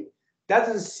PSA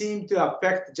doesn't seem to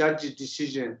affect the judge's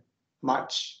decision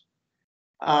much.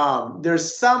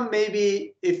 There's some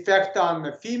maybe effect on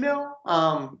the female.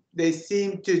 They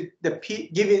seem to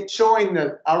showing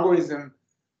the algorithmic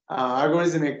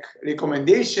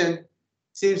recommendation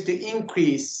seems to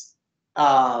increase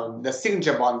the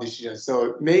signature bond decision, so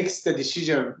it makes the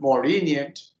decision more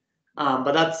lenient,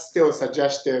 but that's still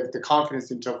suggestive. The confidence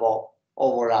interval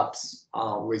overlaps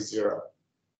with 0.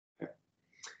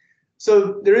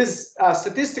 So there is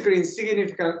statistically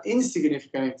insignificant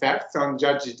effects on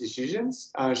judges'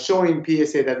 decisions, showing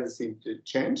PSA doesn't seem to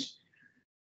change.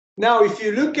 Now, if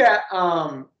you look at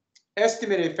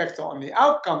estimated effects on the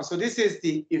outcome, so this is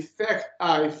the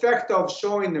effect of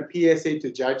showing the PSA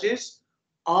to judges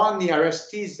on the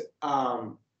RST's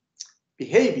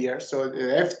behavior. So the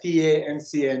FTA,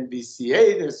 NCA, and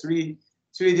VCA, there's three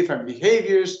different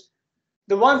behaviors.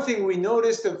 The one thing we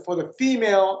noticed that for the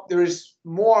female, there is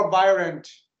more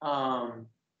violent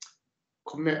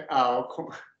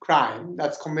crime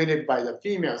that's committed by the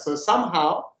female. So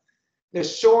somehow, the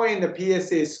showing the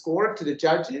PSA score to the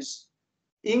judges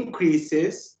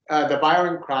increases the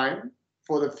violent crime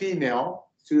for the female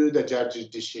through the judge's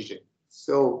decision.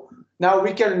 So now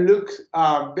we can look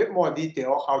a bit more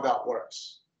detail how that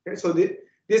works. Okay, so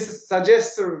this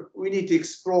suggests we need to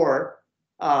explore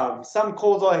some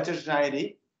causal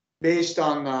heterogeneity based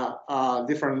on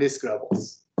different risk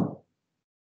levels.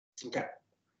 Okay.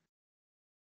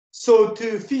 So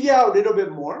to figure out a little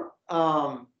bit more,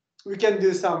 we can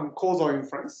do some causal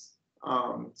inference.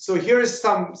 So here is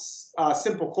some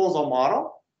simple causal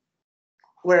model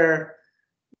where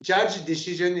judge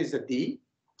decision is a D,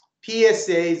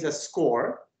 PSA is a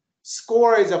score.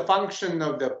 Score is a function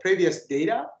of the previous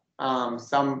data,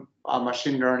 some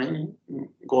machine learning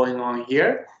going on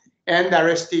here, and the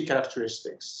RST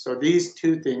characteristics. So these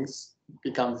two things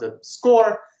become the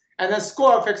score, and the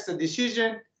score affects the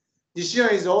decision. Decision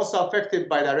is also affected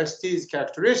by the RST's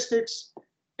characteristics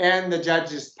and the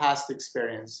judge's past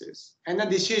experiences. And the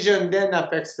decision then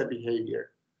affects the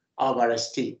behavior of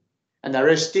RST. And the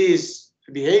RST's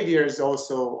behavior is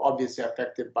also obviously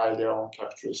affected by their own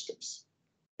characteristics.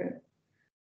 Okay.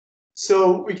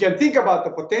 So we can think about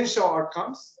the potential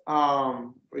outcomes,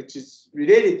 which is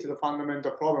related to the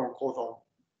fundamental problem of causal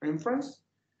inference.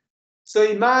 So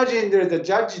imagine there's a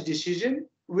judge decision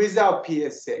without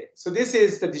PSA. So this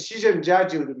is the decision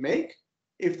judge would make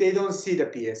if they don't see the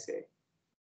PSA.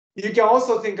 You can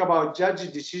also think about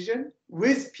judge decision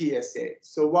with PSA.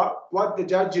 So what the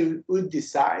judge would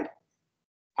decide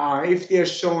if they're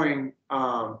showing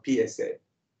PSA.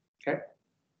 Okay.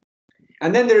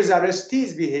 And then there's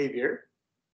RST's behavior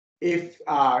if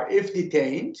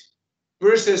detained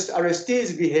versus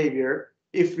RST's behavior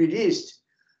if released.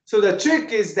 So the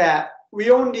trick is that we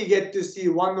only get to see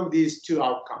one of these two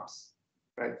outcomes,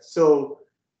 right? So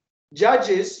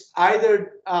judges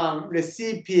either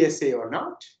receive PSA or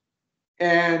not,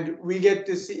 and we get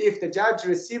to see if the judge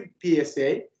received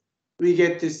PSA, we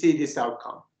get to see this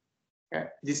outcome, okay?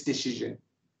 This decision.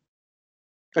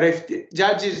 But if the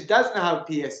judges doesn't have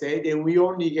PSA, then we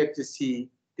only get to see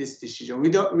this decision.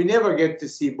 We never get to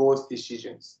see both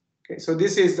decisions. Okay, so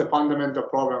this is the fundamental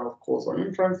problem of causal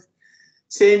inference.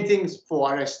 Same things for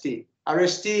RST.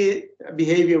 RST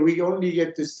behavior, we only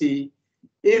get to see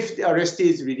if the RST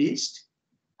is released.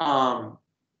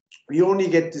 We only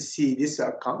get to see this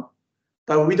outcome,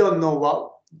 but we don't know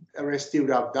what RST would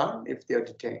have done if they're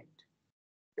detained.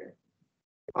 Okay.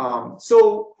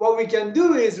 So what we can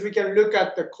do is we can look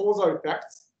at the causal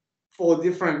effects for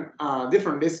different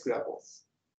risk levels.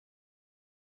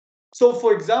 So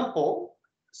for example,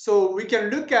 so we can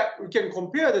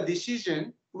compare the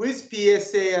decision with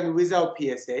PSA and without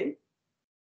PSA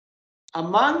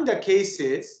among the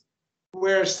cases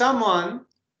where someone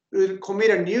will commit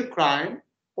a new crime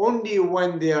only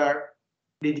when they are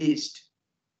released.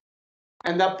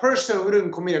 And that person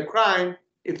wouldn't commit a crime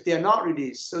if they are not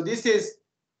released. So this is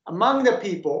among the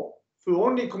people who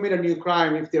only commit a new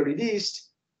crime if they're released,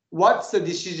 what's the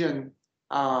decision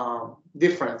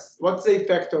difference? What's the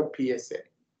effect of PSA?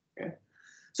 Okay.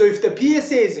 So if the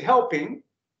PSA is helping,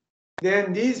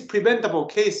 then these preventable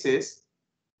cases,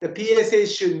 the PSA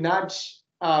should nudge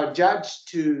judge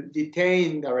to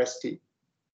detain the arrestee.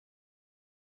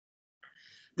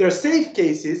 There are safe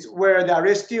cases where the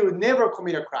arrestee would never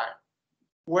commit a crime,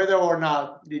 whether or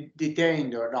not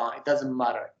detained or not, it doesn't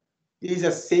matter. These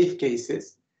are safe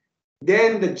cases.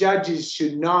 Then the judges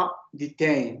should not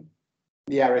detain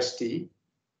the arrestee.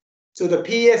 So the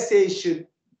PSA should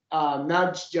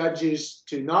nudge judges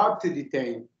to not to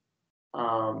detain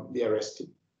the arrestee.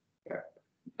 Yeah.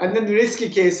 And then the risky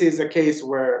case is a case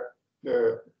where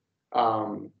the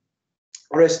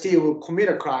arrestee will commit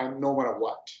a crime no matter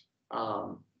what.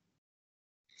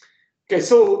 Okay,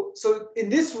 so in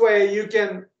this way, you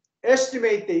can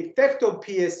estimate the effect of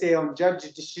PSA on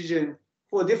judge decision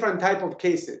for different type of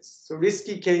cases. So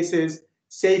risky cases,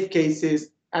 safe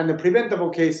cases, and the preventable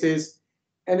cases.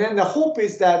 And then the hope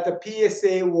is that the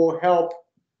PSA will help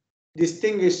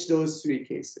distinguish those three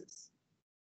cases.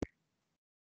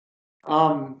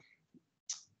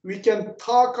 We can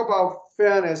talk about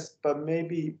fairness, but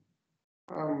maybe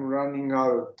I'm running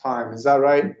out of time. Is that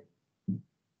right?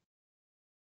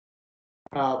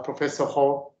 Professor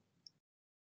Hall?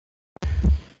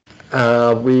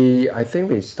 I think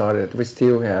we started. We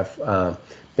still have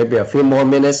maybe a few more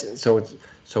minutes, so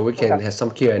we can have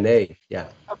some Q&A. Yeah.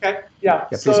 Okay. Yeah.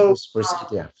 Yeah. Please proceed.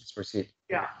 Yeah. Please proceed.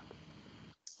 Yeah.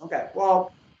 Okay.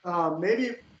 Well,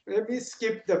 maybe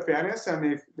skip the fairness, and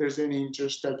if there's any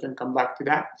interest, I can come back to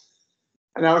that.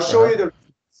 And I'll show you the.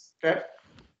 Okay.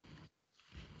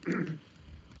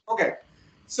 Okay.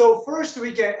 So first,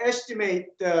 we can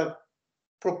estimate the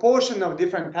proportion of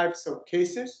different types of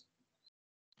cases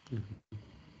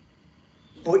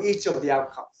for each of the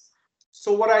outcomes.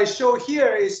 So what I show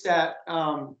here is that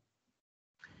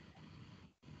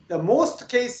the most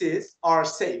cases are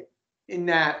safe in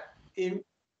that even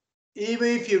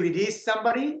if you release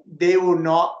somebody, they will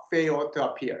not fail to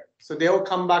appear. So they will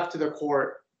come back to the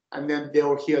court and then they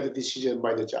will hear the decision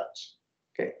by the judge.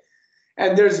 Okay.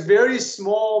 And there's very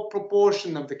small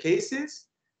proportion of the cases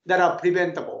that are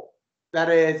preventable. That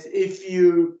is, if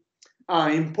you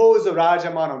impose a large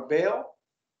amount of bail,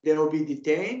 they will be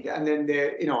detained, and then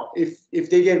they, if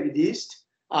they get released,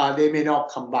 they may not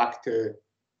come back to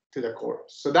the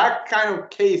court. So that kind of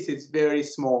case is very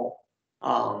small,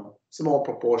 small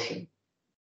proportion.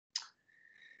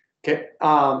 Okay.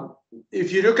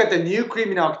 If you look at the new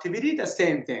criminal activity, the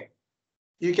same thing.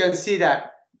 You can see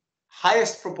that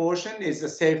highest proportion is the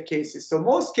safe cases. So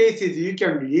most cases you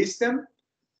can release them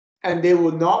and they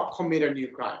will not commit a new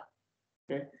crime.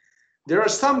 Okay. There are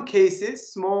some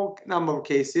cases, small number of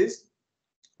cases,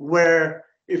 where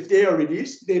if they are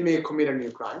released, they may commit a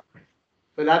new crime,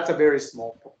 but that's a very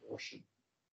small proportion.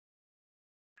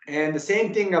 And the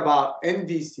same thing about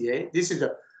NVCA. This is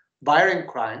a violent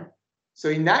crime. So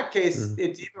in that case,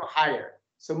 it's even higher.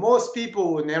 So most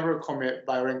people will never commit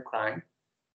violent crime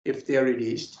if they're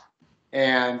released.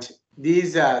 And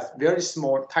these very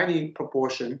small, tiny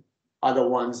proportion are the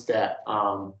ones that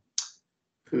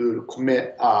who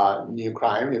commit new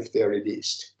crime if they're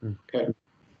released. Okay,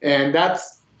 and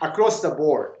that's across the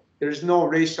board. There's no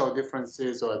racial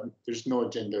differences or there's no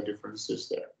gender differences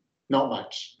there. Not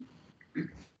much.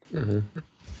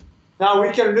 Now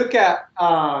we can look at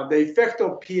the effect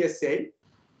of PSA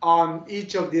on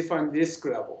each of different risk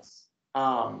levels.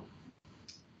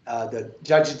 The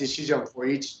judge decision for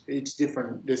each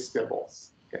different risk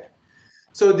levels. Okay,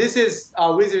 so this is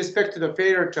with respect to the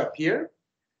failure to appear.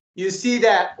 You see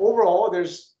that overall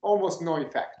there's almost no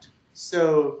effect.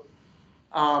 So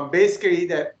basically,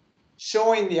 that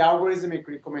showing the algorithmic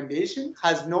recommendation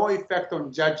has no effect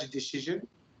on judge decision,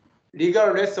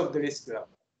 regardless of the risk level.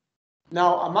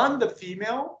 Now, among the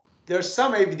female, there's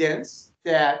some evidence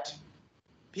that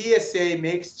PSA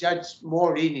makes judge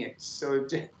more lenient. So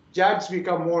judge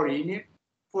become more lenient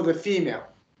for the female.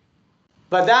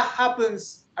 But that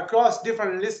happens across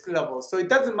different risk levels. So it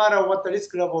doesn't matter what the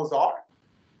risk levels are.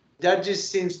 Judges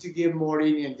seems to give more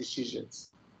lenient decisions.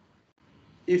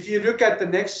 If you look at the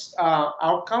next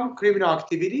outcome, criminal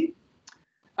activity,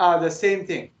 the same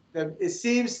thing. It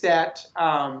seems that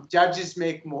judges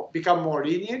become more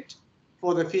lenient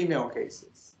for the female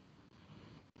cases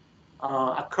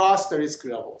across the risk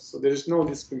levels. So there's no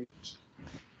discrimination.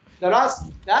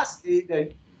 Lastly,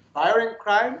 the violent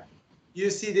crime,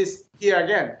 you see this here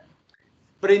again.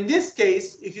 But in this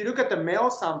case, if you look at the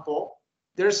male sample,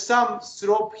 there's some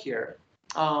slope here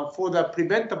for the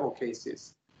preventable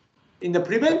cases. In the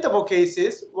preventable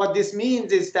cases, what this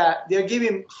means is that they're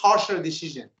giving harsher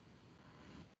decision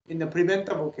in the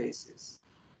preventable cases.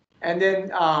 And then,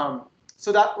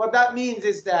 so that what that means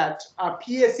is that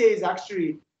PSA is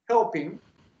actually helping,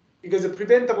 because the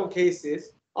preventable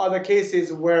cases are the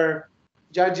cases where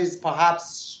judges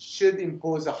perhaps should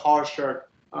impose a harsher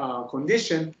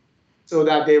condition so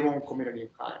that they won't commit a new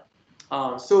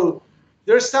crime. So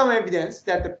there's some evidence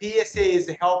that the PSA is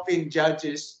helping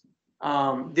judges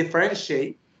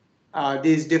differentiate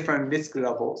these different risk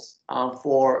levels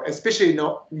for especially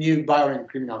new violent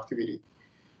criminal activity.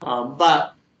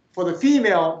 But for the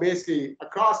female, basically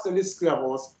across the risk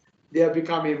levels, they are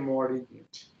becoming more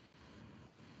lenient.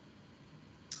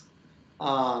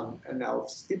 And I'll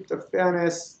skip the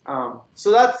fairness.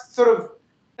 So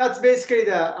that's basically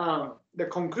the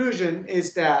conclusion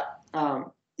is that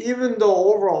even though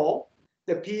overall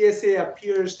the PSA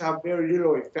appears to have very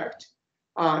little effect,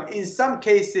 in some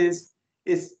cases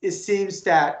it seems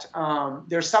that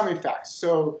there's some effects.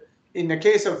 So in the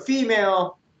case of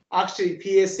female, actually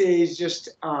PSA is just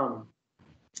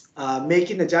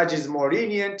making the judges more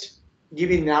lenient,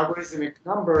 giving the algorithmic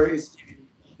number is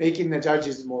making the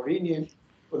judges more lenient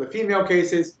for the female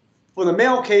cases. For the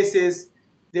male cases,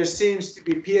 there seems to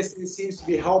be, PSA seems to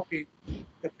be helping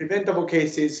the preventable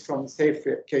cases from safe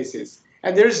cases.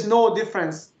 And there's no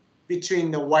difference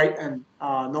between the white and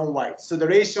non-white. So the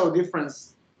racial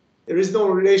difference, there is no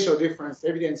racial difference,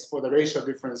 evidence for the racial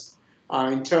difference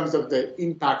in terms of the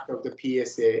impact of the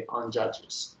PSA on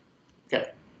judges.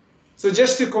 Okay. So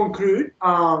just to conclude,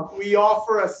 we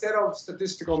offer a set of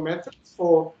statistical methods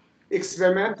for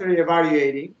experimentally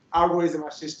evaluating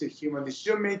algorithm-assisted human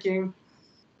decision-making.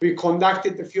 We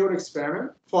conducted the field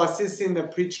experiment for assessing the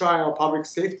pretrial public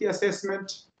safety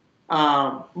assessment.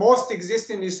 Most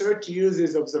existing research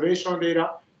uses observational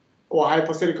data or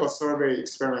hypothetical survey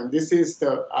experiment. This is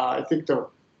I think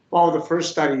one of the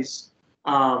first studies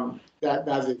that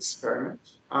does experiment.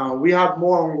 We have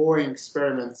more ongoing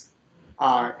experiments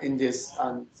in this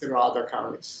and several other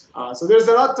countries. So there's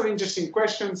a lot of interesting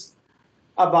questions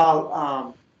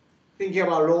about thinking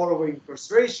about role of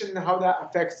incarceration, how that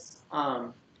affects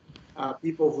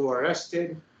people who are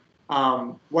arrested.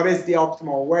 What is the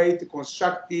optimal way to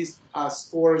construct these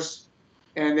scores,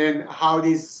 and then how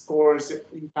these scores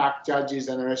impact judges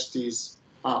and arrestees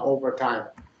over time.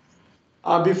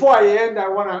 Before I end, I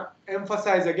want to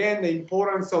emphasize again the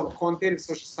importance of quantitative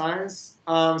social science.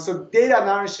 So data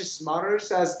analysis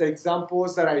matters, as the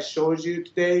examples that I showed you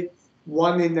today,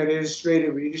 one in the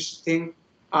legislative redistricting,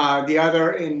 the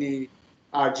other in the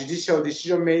judicial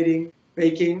decision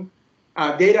making.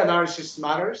 Data analysis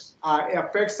matters. It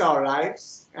affects our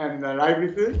lives and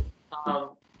livelihood.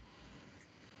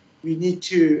 We need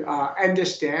to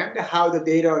understand how the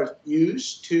data is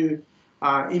used to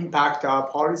impact our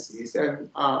policies and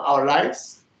our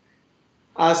lives.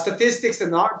 Statistics are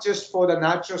not just for the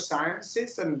natural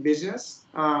sciences and business.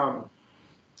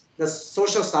 The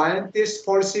social scientists,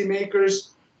 policymakers,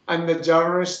 and the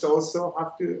journalists also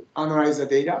have to analyze the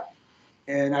data.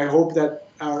 And I hope that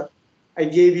I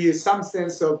gave you some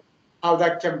sense of how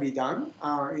that can be done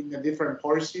in the different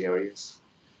policy areas.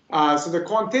 So the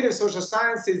quantitative social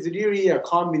science is really a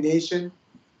combination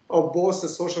of both the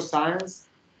social science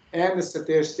and the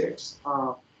statistics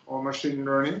or machine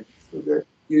learning. So that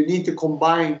you need to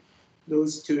combine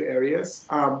those two areas.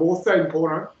 Both are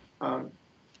important.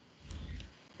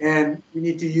 And we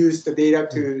need to use the data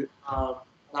to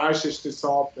analysis to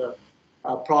solve the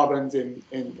problems in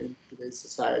today's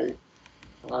society.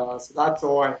 So that's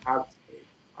all I have to say.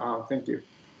 Thank you.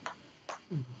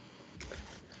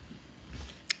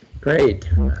 Great.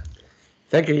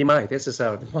 Thank you, Imai. This is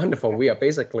wonderful. We are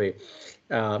basically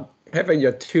having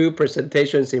your two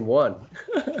presentations in one.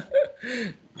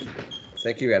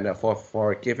 Thank you, and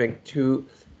for giving two.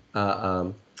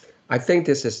 I think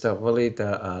this is really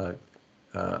the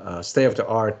state of the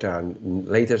art and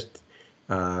latest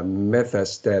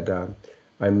methods that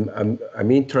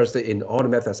I'm interested in. All the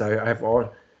methods.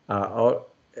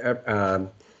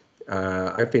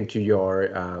 I've been to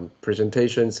your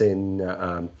presentations in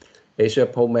Asia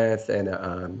ProMath,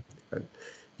 and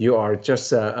you are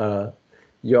just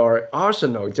your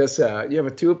arsenal. Just you have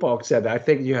a toolbox, and I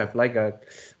think you have like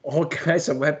all kinds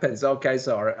of weapons, all kinds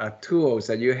of tools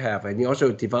that you have, and you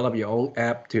also develop your own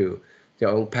app too, your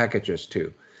own packages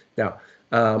too. Now,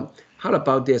 how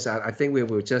about this? I think we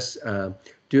will just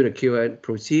do the Q&A,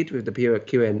 proceed with the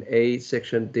Q&A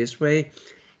section this way,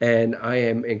 and I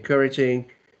am encouraging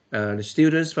the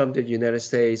students from the United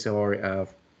States or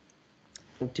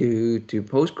to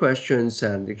post questions,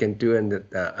 and you can do in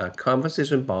the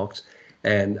conversation box.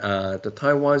 And the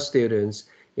Taiwan students,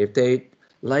 if they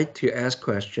like to ask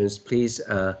questions, please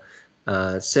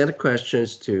send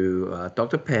questions to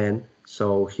Dr. Pan,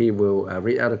 so he will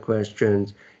read out the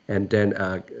questions, and then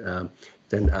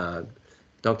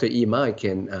Dr. Imai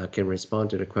can respond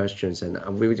to the questions, and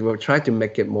we will try to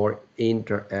make it more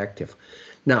interactive.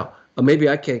 Now, maybe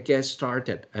I can get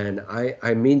started, and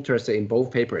I'm interested in both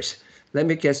papers. Let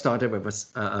me get started with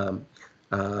I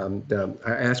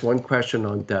asked one question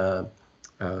on the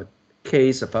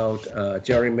case about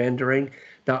gerrymandering.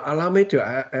 Now, allow me to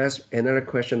ask another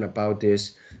question about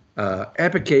this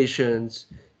applications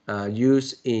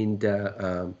used in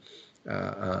the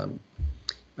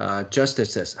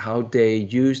justices, how they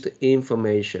use the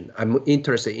information. I'm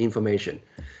interested in information.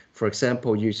 For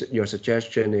example, your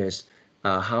suggestion is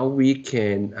how we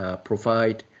can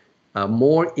provide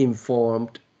more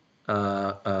informed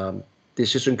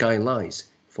decision guidelines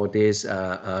for this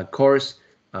course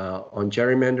on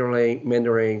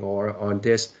gerrymandering or on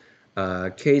this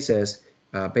cases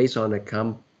based on a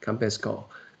compass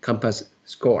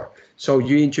score. So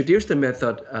you introduced the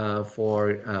method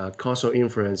for causal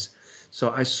inference.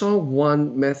 So I saw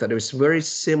one method that was very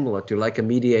similar to like a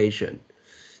mediation.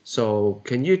 So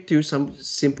can you do some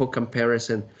simple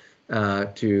comparison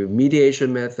to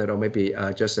mediation method, or maybe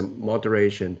just a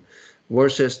moderation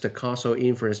versus the causal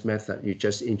inference method you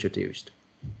just introduced?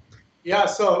 Yeah,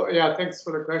 so yeah, thanks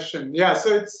for the question. Yeah,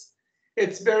 so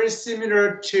it's very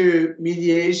similar to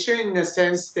mediation in the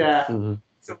sense that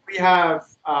so we have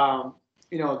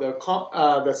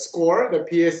the score, the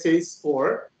PSA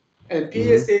score, and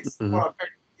PSA score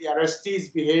affects the arrestee's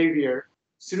behavior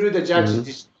through the judge's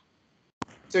decision.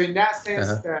 So in that sense,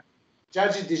 the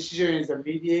judge's decision is a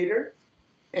mediator,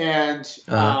 and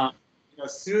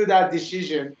through that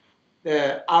decision,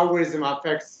 the algorithm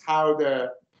affects how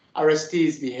the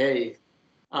arrestees behave.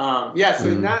 So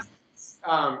in that sense,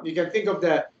 you can think of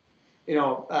the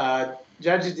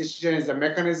judge's decision as a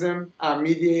mechanism,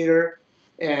 mediator,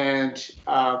 and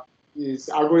is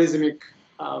algorithmic.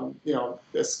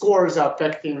 The scores are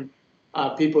affecting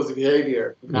people's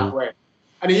behavior in that way.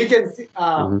 I mean, you can see,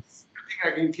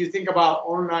 like if you think about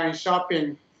online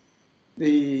shopping,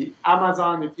 the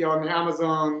Amazon, if you're on the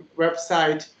Amazon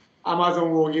website,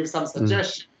 Amazon will give some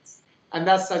suggestions, and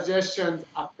that suggestion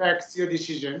affects your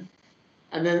decision,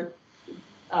 and then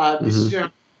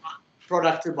decision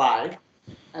product to buy,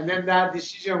 and then that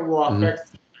decision will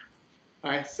affect,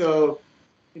 right? So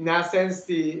in that sense,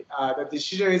 the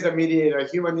decision is a mediator,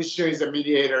 human decision is a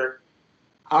mediator,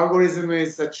 algorithm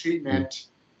is a treatment,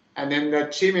 and then the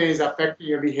treatment is affecting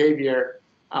your behavior,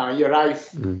 your lives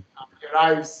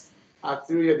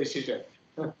through your decision.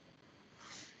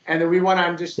 And we want to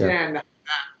understand that,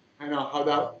 how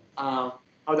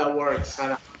that works.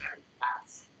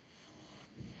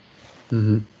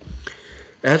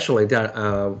 Actually,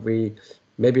 that we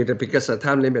maybe because of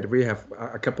time limit, we have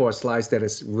a couple of slides that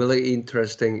is really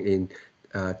interesting in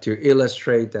to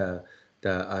illustrate the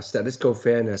statistical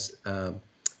fairness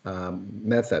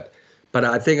method. But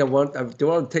I think I don't want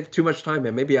to take too much time,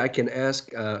 and maybe I can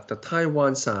ask the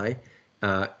Taiwan side.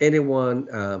 Anyone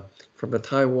from the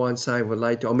Taiwan side would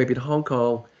like to, or maybe the Hong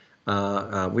Kong.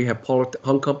 We have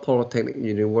Hong Kong Polytechnic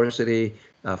University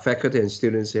faculty and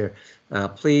students here.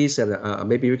 Please,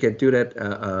 maybe we can do that.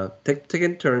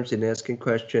 Taking turns in asking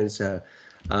questions.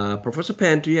 Professor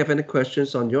Pan, do you have any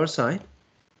questions on your side?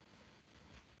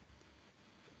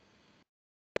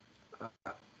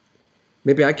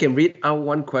 Maybe I can read out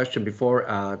one question before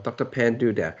Dr. Pan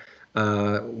do that.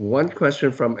 One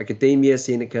question from Academia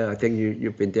Sinica. I think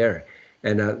you've been there.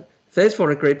 And thanks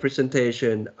for a great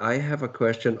presentation. I have a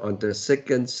question on the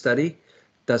second study.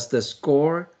 Does the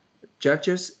score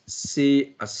judges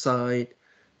see aside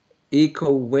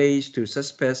equal ways to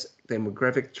suspect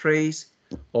demographic traits,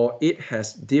 or it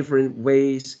has different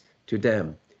ways to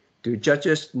them? Do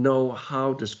judges know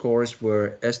how the scores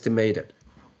were estimated?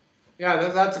 Yeah,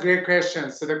 that's a great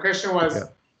question. So the question was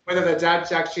whether the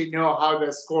judge actually know how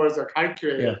the scores are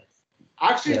calculated.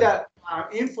 Actually, that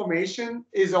information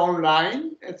is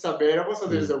online. It's available. So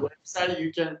there's a website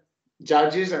you can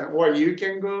judges or you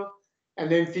can go and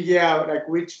then figure out like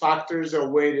which factors are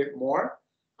weighted more.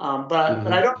 But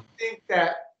I don't think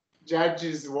that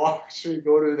judges will actually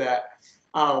go to that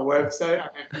website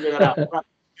and figure that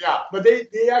out. But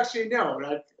they actually know.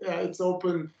 Like it's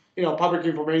open, public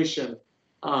information.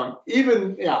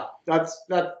 That's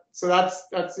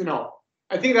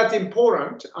I think that's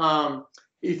important.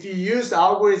 If you use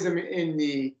algorithm in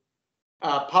the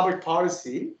public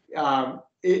policy,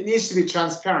 it needs to be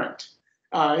transparent.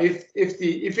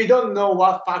 If we don't know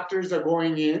what factors are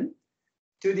going in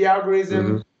to the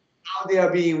algorithm, how they are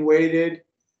being weighted,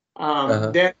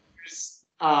 then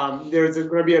there's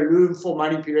going to be a room for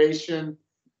manipulation,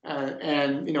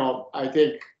 and I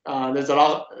think there's a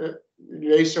lot of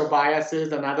racial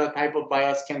biases and other type of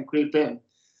bias can creep in.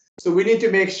 So we need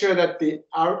to make sure that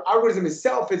our algorithm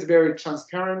itself is very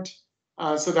transparent,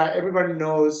 so that everybody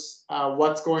knows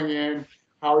what's going in,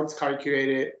 how it's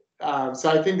calculated. So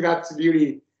I think that's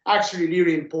really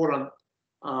important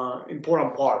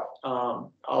part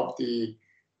of the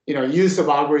use of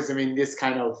algorithm in this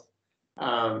kind of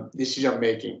decision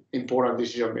making, important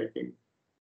decision making.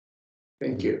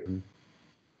 Thank you.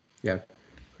 Yeah,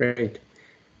 great.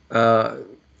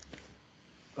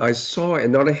 I saw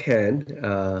another hand.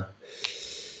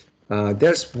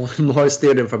 There's one more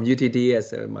student from UTD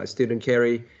as my student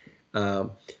Carrie.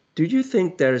 Do you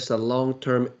think there's a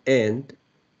long-term end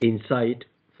in sight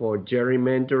for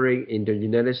gerrymandering in the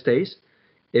United States?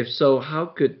 If so, how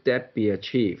could that be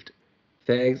achieved?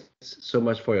 Thanks so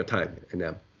much for your time.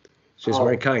 And she's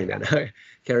very kind. And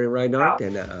Carrie Reinhardt,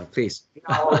 and please.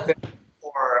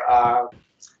 For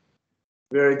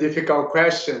very difficult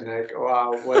question, like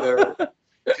whether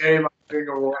gerrymandering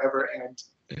or whatever end.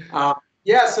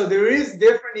 So there is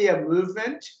definitely a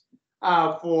movement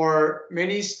for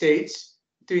many states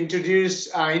to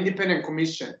introduce independent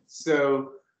commission.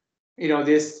 So,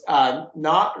 this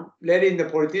not letting the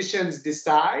politicians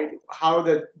decide how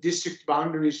the district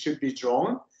boundaries should be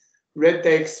drawn, let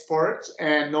the experts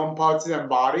and non-partisan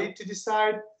body to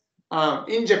decide.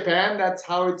 In Japan, that's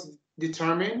how it's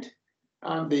determined.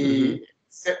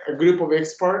 A group of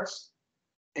experts,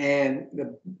 and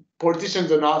the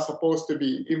politicians are not supposed to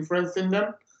be influencing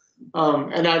them.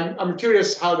 And I'm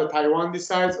curious how the Taiwan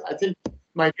decides. I think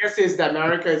my guess is that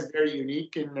America is very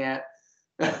unique in that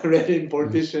letting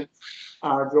politicians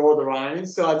draw the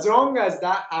lines. So as long as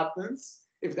that happens,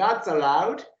 if that's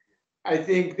allowed, I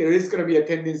think there is going to be a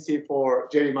tendency for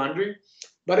gerrymandering.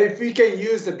 But if we can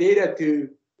use the data to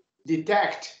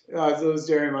detect those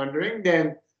gerrymandering,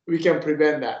 then we can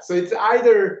prevent that. So it's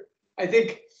either, I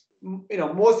think,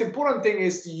 most important thing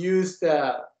is to use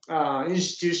the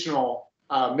institutional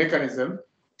mechanism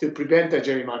to prevent the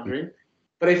gerrymandering.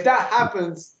 But if that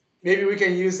happens, maybe we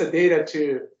can use the data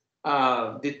to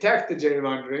detect the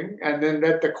gerrymandering and then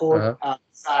let the court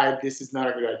decide this is not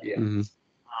a good idea.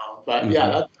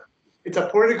 But it's a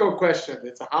political question.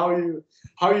 It's how you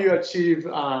achieve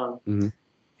the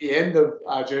end of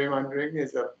gerrymandering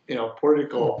is a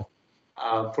political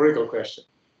question.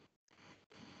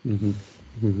 We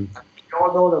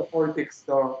all know the politics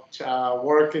don't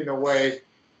work in the way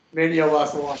many of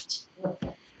us want.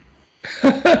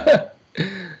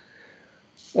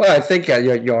 Well, I think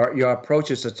your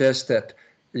approach suggests that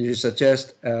you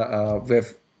suggest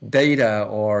with data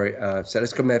or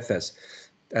statistical methods,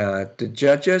 the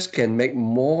judges can make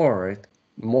more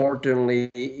modernly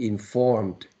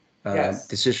informed Yes,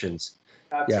 decisions.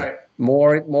 that's Yeah, right.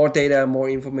 more data, more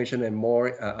information, and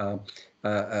more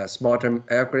smarter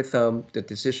algorithm. The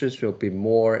decisions will be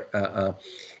more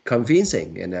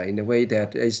convincing in a way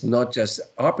that is not just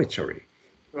arbitrary.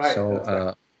 Right, So that's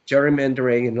right.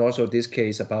 gerrymandering, and also this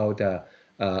case about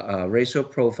racial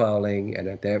profiling,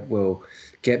 and that will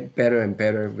get better and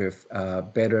better with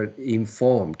better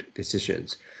informed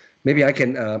decisions. Maybe I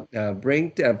can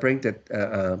bring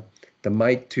the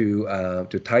mic to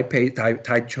Taipei,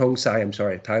 Taichung side. I'm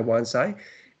sorry, Taiwan side.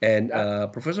 And Yeah.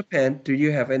 Professor Pan, do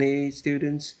you have any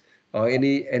students or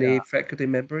any Yeah, faculty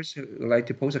members who would like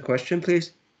to pose a question,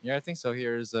 please? yeah, I think so.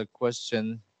 Here's a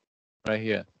question right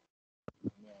here.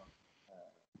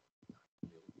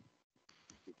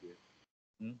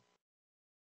 Hmm?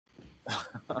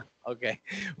 Okay.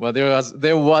 Well,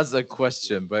 there was a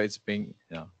question, but it's being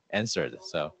answered.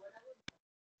 So,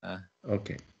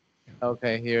 Okay.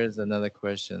 okay, here's another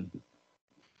question.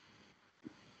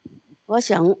 我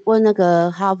想问那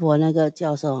个哈佛那个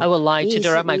教授 I would like to 你是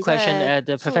direct my 你 question 在 at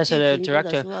the 数据 professor, the 评估的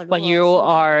director. 时候，如 When 果 you 数据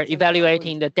are 本身都有问 evaluating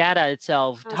题， the data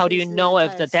itself, 那 how 是 do 不 you 是 know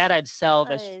if 在 the data itself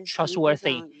is 在评估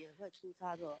trustworthy? 上也会出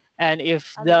差错？ And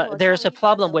if 啊，如果 there's 像 a 一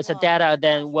般 problem 的 with the 话， data, 大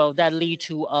then 数 will 据 that 是 lead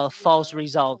to 所 a 谓 的 false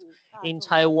result? 大 In 众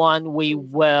的 Taiwan, we 数据，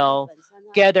那 will 本身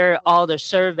它 gather 背后 all the 的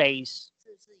surveys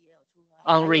是不是也有出来？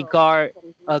 on 还有 regard 种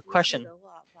族 a 歧视 question. 的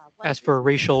话，法官 As 自 for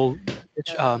己是 racial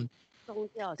宗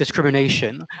教信仰，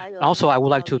 discrimination, 还有 also 这 I 个 would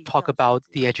教 like to 育 talk 教 about 师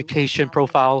the 制度，如果 education 发挥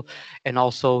的 profile 时候， and 如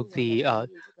also 何来 the 反映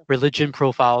这个法 religion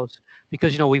官 profiles,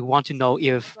 because we want to know 不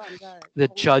if 断在 the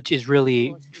攻 judge is 击 really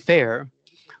弱势族群 fair, 人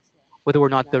权下， whether or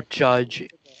not the 来反映 judge 这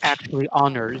个 actually 道德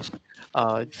honors 问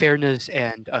题。 fairness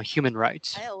and human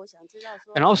rights. 还有我想知道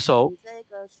And 说， also, 你这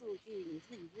个数据你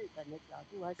是以日本的角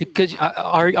度，还是以 because 韩国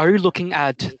are you looking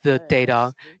at 美国 the 的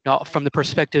data 实 from the 还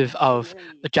是 perspective 还是 of 你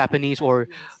用以 the 大 Japanese 大 or 陆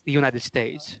的实 the 际 United 的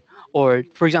States? 那个 Or, 利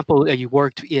益， for example, you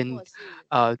worked in 或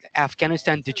是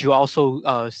Afghanistan. Did 政 you 府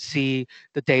also see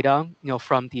the data,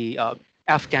 from the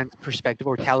Afghan perspective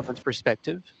or Taliban's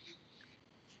perspective?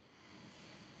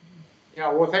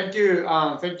 Yeah, well, thank you.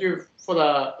 Thank you for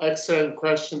the excellent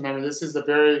question. I mean, this is a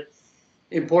very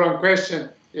important question.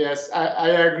 Yes, I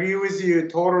agree with you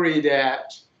totally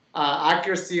that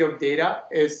accuracy of data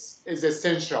is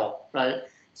essential, right?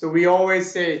 So we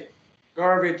always say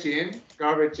garbage in,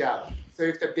 garbage out. So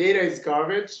if the data is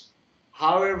garbage,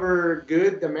 however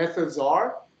good the methods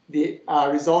are, the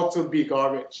results will be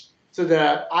garbage. So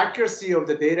the accuracy of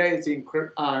the data is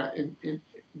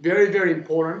very, very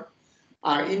important.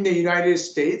 In the United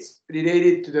States,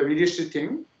 related to the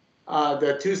redistricting,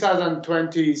 the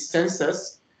 2020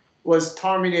 census was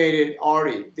terminated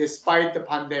early despite the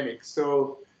pandemic.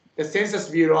 So the Census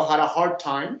Bureau had a hard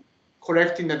time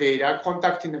collecting the data,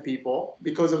 contacting the people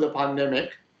because of the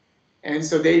pandemic. And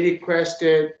so they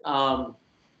requested the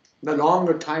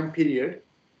longer time period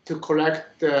to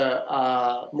collect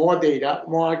more data,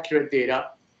 more accurate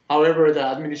data. However, the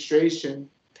administration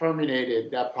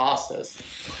terminated that process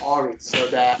early, so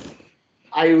that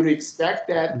I would expect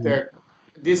that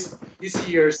this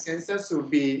year's census will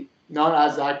be not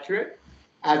as accurate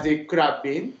as it could have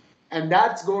been, and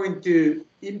that's going to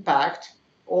impact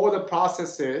all the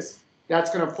processes that's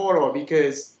going to follow,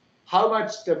 because how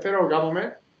much the federal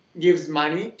government gives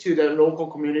money to the local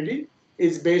community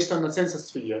is based on the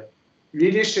census figure.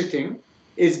 Redistricting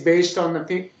is based on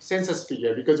the census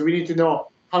figure, because we need to know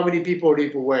how many people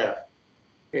live where.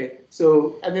 Okay,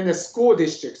 so, and then the school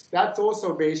districts, that's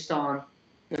also based on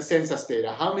the census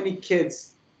data. How many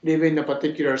kids live in a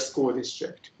particular school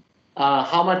district?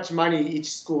 How much money each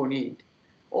school need?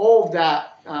 All of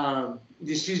that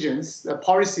decisions, the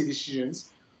policy decisions,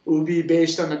 will be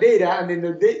based on the data. And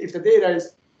then if the data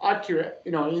is accurate,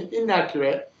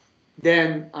 inaccurate,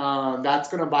 then that's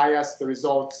going to bias the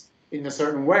results in a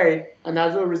certain way. And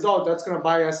as a result, that's going to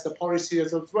bias the policy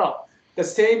as well. The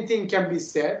same thing can be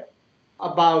said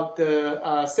about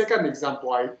the second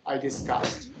example I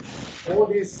discussed. All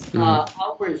these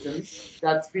algorithms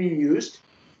that's being used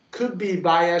could be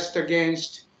biased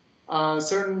against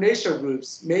certain racial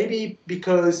groups, maybe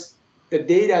because the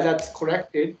data that's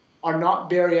collected are not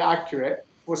very accurate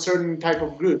for certain type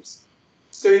of groups.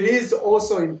 So it is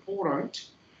also important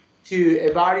to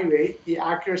evaluate the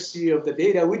accuracy of the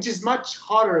data, which is much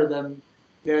harder than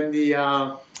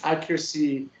the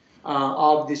accuracy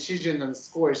of decision and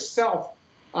score itself.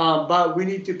 But we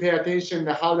need to pay attention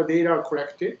to how the data are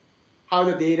collected, how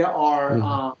the data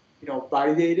are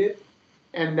validated,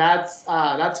 and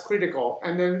that's critical.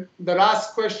 And then the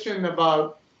last question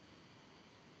about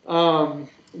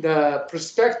the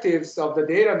perspectives of the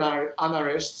data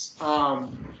analysts.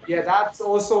 Yeah, that's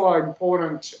also an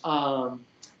important,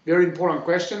 very important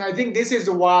question. I think this is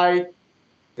why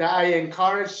that I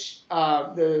encourage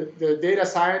the data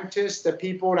scientists, the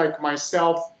people like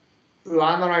myself who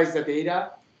analyze the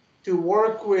data, to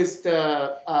work with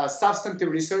the substantive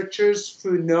researchers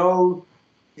who know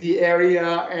the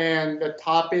area and the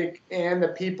topic and the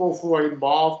people who are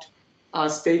involved,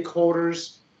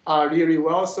 stakeholders, really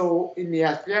well. So in the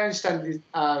Afghanistan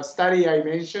study I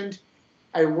mentioned,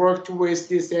 I worked with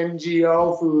this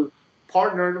NGO who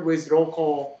partnered with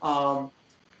local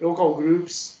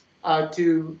groups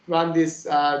to run this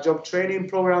job training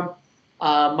program.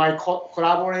 My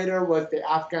collaborator was the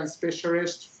Afghan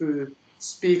specialist who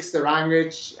speaks the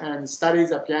language and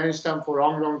studies Afghanistan for a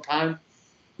long, long time.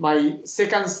 My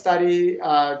second study,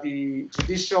 the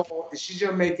judicial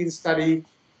decision-making study,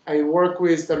 I work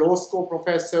with the law school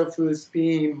professor who's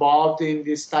being involved in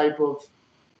this type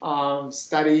of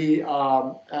study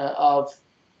of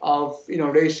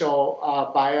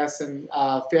racial bias and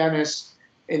fairness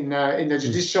in the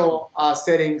judicial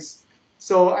settings.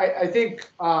 So I think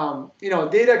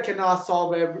data cannot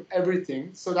solve everything.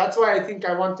 So that's why I think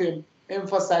I want to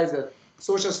emphasize that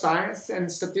social science and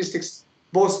statistics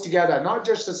both together, not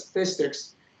just the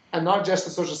statistics and not just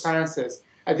the social sciences.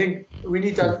 I think we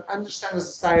need to understand the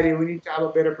society. We need to have a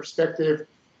better perspective,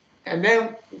 and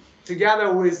then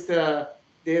together with the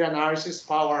data analysis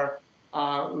power,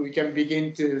 we can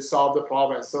begin to solve the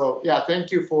problem. So yeah,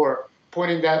 thank you for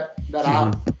pointing that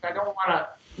out. I don't want to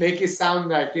make it sound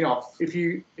like if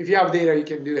you have data you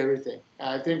can do everything.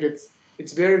 I think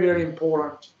it's very, very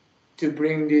important to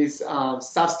bring these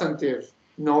substantive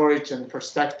knowledge and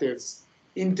perspectives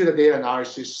into the data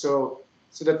analysis. So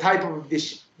the type of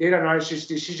data analysis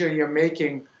decision you're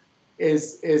making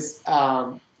is it's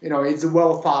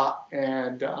well thought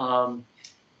and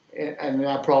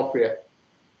appropriate.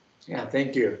 Yeah,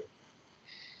 thank you.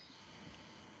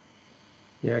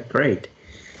 Yeah, great.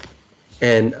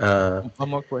 And one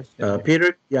more question.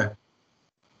 Peter, yeah.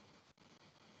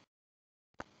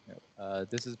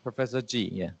 This is Professor G.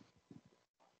 Yeah.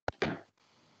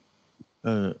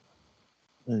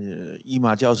 伊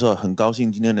玛教授，很高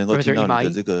兴今天能够听 Professor 到你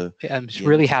的 Imai, 这个 I'm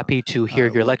really happy to hear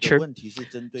your 我的 lecture. 问题是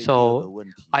针对第二个 So 问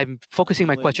题。 I'm focusing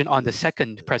my 因为 question on the 这个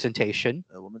second presentation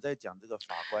我们在讲这个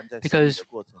法官在审理 because 的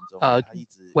过程中， uh, 他一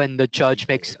直 when the 一直 judge 有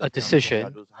makes 一 a 个非常重要，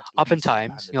 decision, 就是他独立审判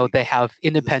oftentimes 的这 they 个 have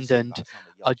这个是宪 independent 法上的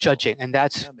要求。 judging, and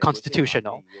that's 那美国宪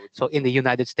法里面 constitutional. 也有 So 提 in the 出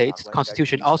United 法 States, 官该独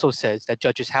Constitution 立 also 审判。 says that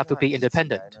judges have to 那 be 一直以来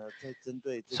independent. 呢，在针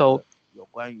对这 So 个有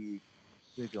关于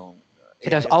这种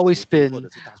it has AI 的 always 协助或 been 者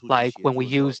是大数据 like 协 when 助 we 的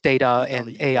时候， use data 遇到了 and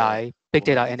一个 AI, big 我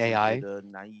data 们 and 一直觉 AI, 得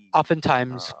难以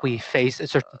oftentimes we face a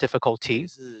certain 也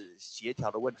difficulty. 是协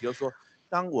调的问题，就是说，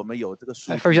当我们有这个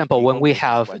数 For 据 example, 提 when 供 we 给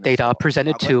法 have 官的时 data 候，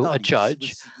 presented 法官 to 到 a 底是不 judge,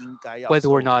 是应该要 whether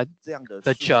or 受 not 这样的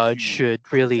the 数 judge 据 should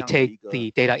或者这 really 样的一 take 个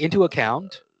the data into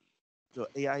account, 就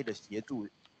AI 的协助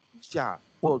下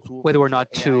做出 whether 比 or 如说 not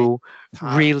AI to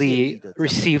它建立 really 的这样的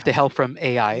receive the 判 help 决， from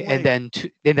AI 因 and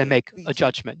为 then make 毕 a 竟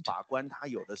judgment. 法官他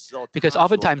有的时候 Because 他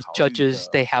所 oftentimes 考虑 judges,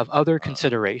 的 they have other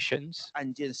considerations.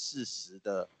 案件事实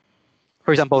的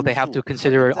For example, 因 they have 素 to 可能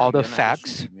consider 在 all the 原来的数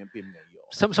facts. 据里面并没有。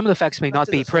 Some of the facts may 那 not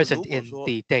这 be 个时候 present 如果 in 说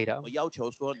the data. 我要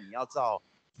求说你要照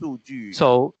数据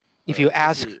So if you 就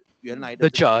ask 是原来 the 的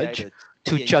这个 AI judge 的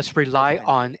to 建议 just 或是 rely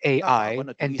判 on 决，那法 AI 官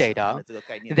的独 and 立审判 data, 的这个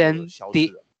概念就 then 消 the 失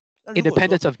了。那如果说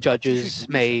independence of 他继续 judges 独立审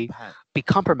may 判， be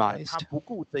他 compromised. 不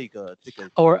顾这个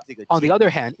Or 这个 on the 建 other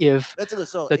议， hand, if 那这个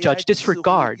时候 the AI judge 似乎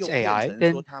disregards 又变 AI, 成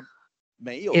then 说它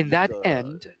没有 in 一 that 个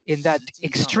end, in that 实际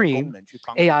上的功 extreme, 能去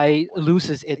帮助法 AI 官。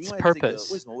 loses 因 its 为这个为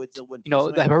purpose. 什么会这个问题？ You know,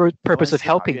 是因 the 为 purpose 台湾 of 司法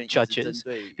helping 院一直针 judges.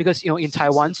 对 Because, in 刑事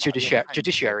Taiwan's 法院判决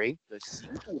judiciary, 的刑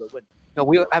度的问题，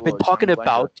 we have been 做相 talking 关的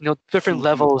about, different 数据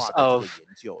levels 化的这个 of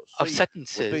研究，所 of 以我对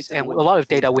sentences 这个 and a 问题 lot of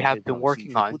非 data 常 we 非 have been 常有兴 working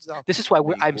趣。不 on. 知道 This is why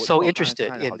美 I'm 国， so 因为我刚才 interested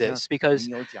看 in 好像 this, because 您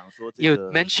有讲说这 you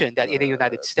个 mentioned that in the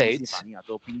United 宾夕 States, 法尼亚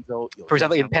州、宾州有 for 这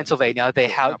样 example, in 相关的这个研 Pennsylvania, 究，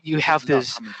 那 you 我 have 不知道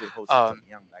this 他们最后是怎 um, 么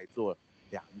样来做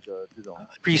两个这种冲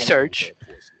突的 research.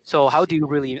 妥协。 So 谢 how 谢 do you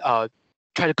really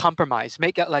try to compromise,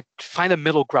 make it like find a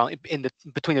middle ground in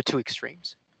between the two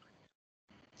extremes?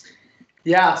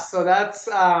 Yeah, so that's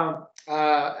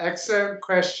excellent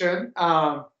question.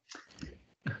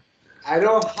 I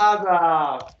don't have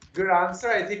a good answer.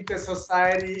 I think the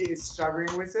society is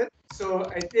struggling with it. So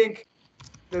I think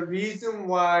the reason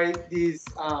why these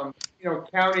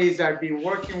counties I've been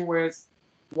working with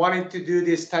wanting to do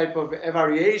this type of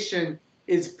evaluation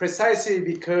is precisely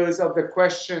because of the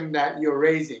question that you're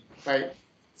raising, right?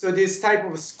 So this type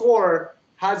of score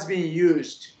has been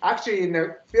used actually in a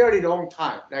fairly long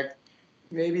time, like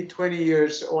maybe 20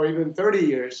 years or even 30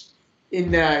 years in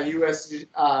the U.S.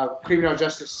 Criminal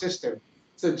justice system.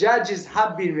 So judges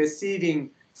have been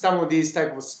receiving some of these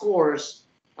type of scores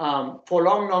for a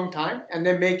long time, and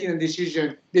then making a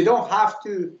decision. They don't have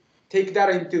to take that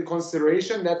into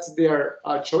consideration. That's their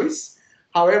choice.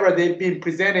 However, they've been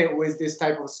presented with this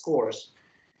type of scores.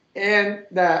 And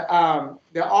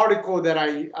the article that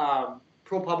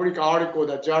ProPublica article,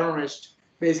 the journalist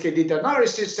basically did the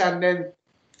analysis and then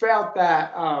felt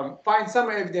that find some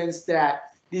evidence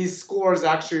that these scores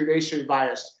are actually racially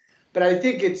biased. But I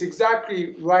think it's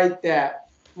exactly right that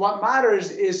what matters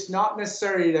is not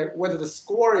necessarily that whether the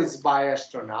score is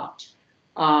biased or not.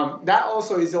 That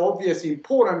also is obviously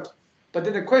important. But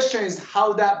then the question is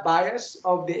how that bias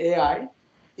of the AI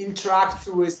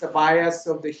interacts with the bias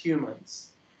of the humans.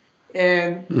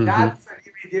 And that's a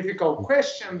really difficult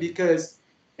question because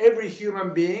every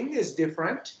human being is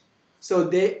different. So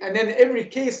and then every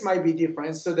case might be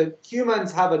different. So that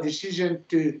humans have a decision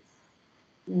to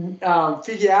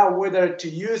figure out whether to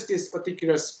use this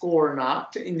particular score or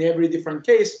not in every different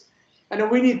case. And then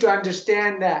we need to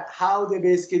understand that how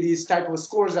basically these type of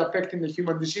scores are affecting the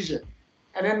human decision.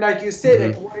 And then, like you said,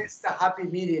 like what is the happy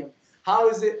medium? How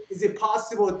is it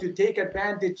possible to take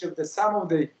advantage of some of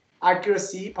the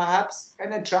accuracy, perhaps,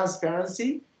 and the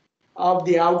transparency of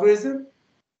the algorithm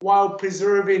while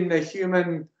preserving the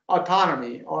human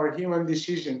autonomy or human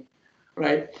decision,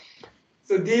 right?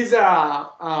 So these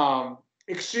are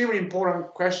extremely important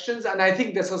questions, and I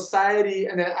think the society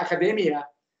and the academia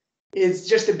is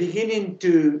just beginning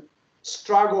to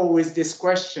struggle with this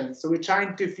question. So we're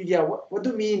trying to figure out what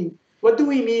do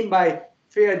we mean by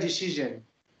fair decision?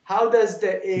 How does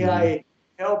the AI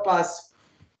help us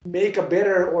make a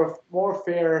better or more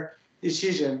fair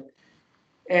decision?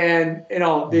 And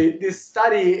this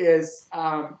study is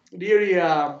really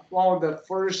one of the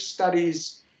first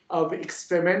studies of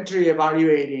experimentally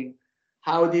evaluating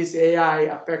how this AI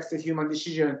affects the human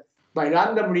decision by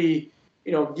randomly,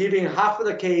 giving half of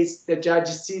the case the judge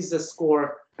sees the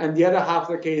score, and the other half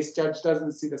of the case judge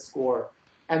doesn't see the score,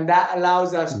 and that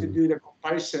allows us to do the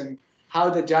comparison how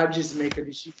the judges make a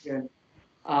decision,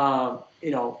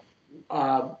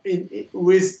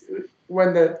 with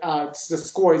when the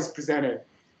score is presented.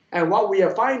 And what we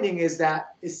are finding is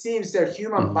that it seems that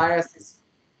human bias is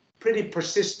pretty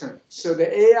persistent. So the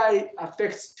AI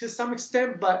affects to some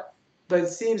extent, but it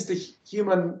seems the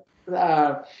human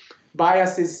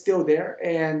bias is still there,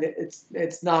 and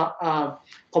it's not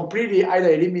completely either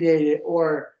eliminated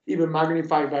or even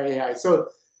magnified by AI. So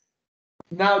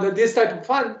now that this type of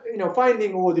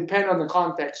finding will depend on the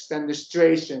context and the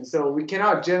situation. So we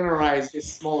cannot generalize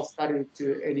this small study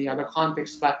to any other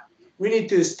context, but we need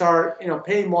to start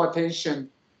paying more attention,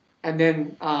 and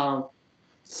then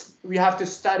we have to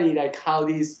study like how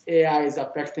these AI is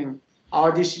affecting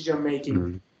our decision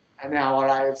making and our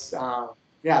lives.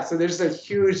 So there's a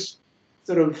huge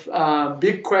sort of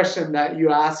big question that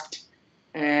you asked,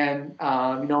 and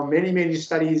many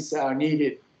studies are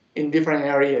needed in different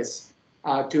areas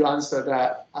to answer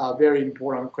that very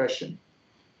important question.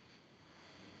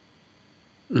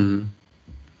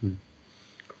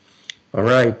 All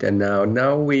right, and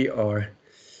now we are.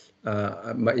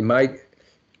 My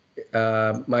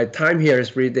time here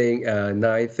is reading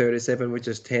 9:37, which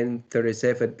is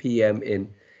 10:37 p.m.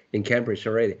 in Cambridge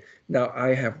already. Now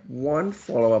I have one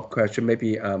follow-up question.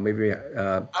 Maybe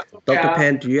Dr.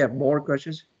 Pan, do you have more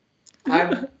questions?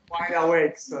 I'm wide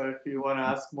awake, so if you want to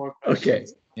ask more questions. Okay.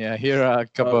 Yeah, here are a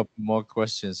couple of more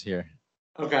questions here.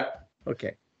 Okay.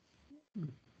 Okay.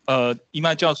 伊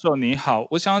麦教授你好，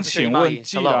我想请问，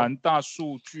既然大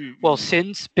数据 Well,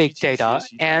 since big data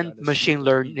and machine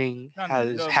learning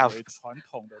have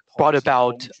brought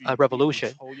about a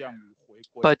revolution,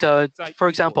 but for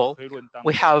example,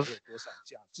 we have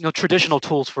traditional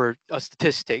tools for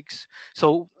statistics.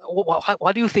 So,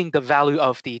 what do you think the value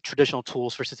of the traditional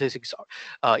tools for statistics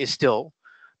is still?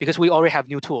 Because we already have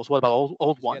new tools. What about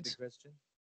old ones?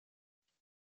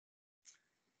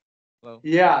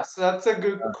 Yeah, so that's a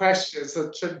good question.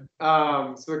 So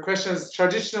the question is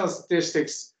traditional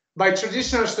statistics. By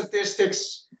traditional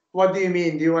statistics, what do you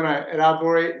mean? Do you want to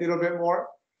elaborate a little bit more?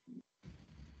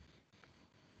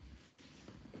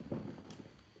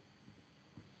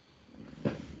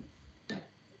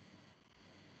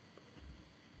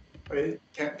 Wait,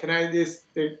 can I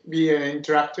just be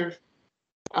interactive?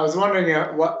 I was wondering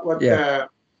what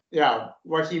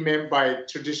he meant by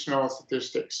traditional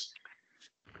statistics.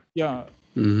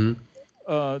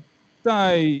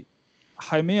 在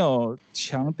还没有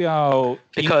强调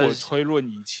因果 Because 推论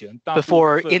以前，大部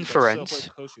before 分的社会 inference,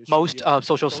 科学实 most 验 of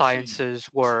social 都是以 sciences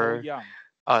抽 were 样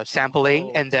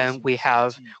sampling, and then we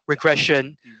have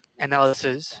regression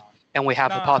analysis, and we have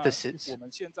那 hypothesis. 我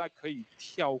们现在可以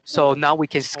跳 So 过 now we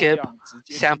can 抽 skip 样，直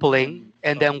接去 sampling,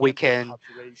 面 and then we 面对 can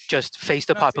population just face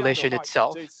the 那这样的 population 话，以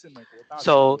itself. 这次美国大选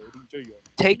So 为例，就有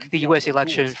take the 民调 US 的落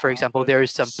election, for 差 example, 跟 there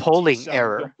is some 实际 polling 上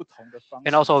error, 用不同的方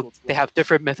and 式 also 做出 they 来 have 的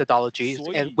different methodologies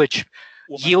所 and 以 which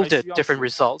我们还需 yielded 要 different 学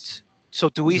习 results. So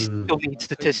do we Mm. still 我 need 们可以直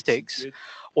statistics, 接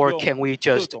or 用 can we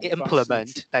各 just 种方式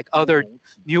implement 去 like 多 other 模体，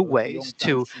 new 而不用 ways 再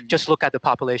to 去 just look at the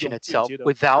population 用间 itself 接的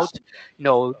方 without, 式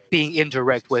来 being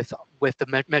indirect with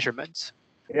the measurements?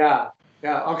 Yeah,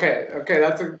 yeah, okay,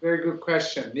 that's a very good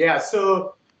question. Yeah,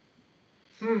 so,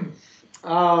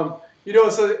 so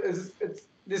it's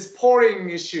this polling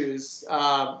issues.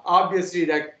 Obviously,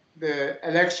 like the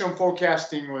election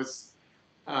forecasting was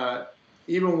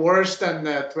even worse than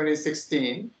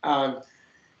 2016.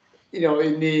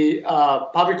 In the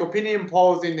public opinion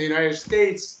polls in the United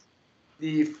States,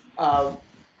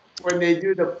 when they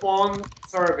do the phone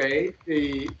survey,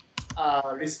 the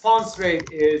response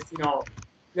rate is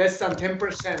less than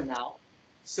 10% now.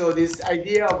 So this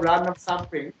idea of random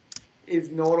sampling is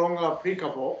no longer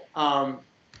applicable.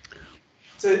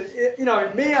 So it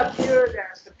may appear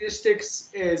that statistics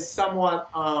is somewhat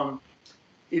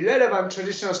irrelevant,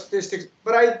 traditional statistics,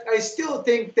 but I still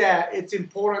think that it's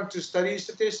important to study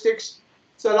statistics.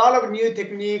 So a lot of new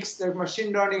techniques, the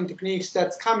machine learning techniques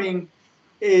that's coming,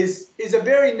 is a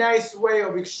very nice way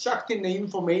of extracting the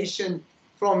information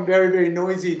from very, very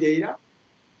noisy data.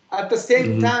 At the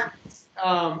same time,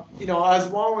 as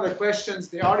one of the questions,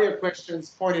 the audio questions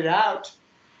pointed out,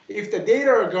 if the data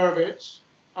are garbage,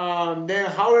 then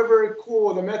however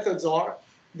cool the methods are,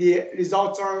 the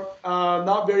results are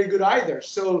not very good either.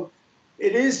 So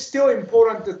it is still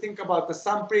important to think about the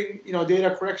sampling,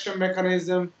 data correction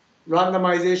mechanism,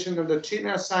 randomization of the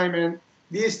treatment assignment.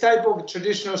 These type of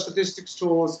traditional statistics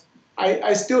tools,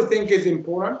 I still think is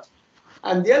important.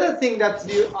 And the other thing that's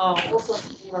also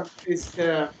important is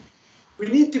we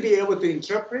need to be able to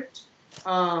interpret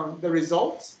the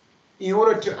results in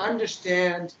order to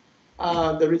understand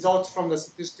the results from the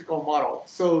statistical model.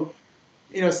 So,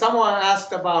 someone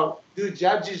asked about, do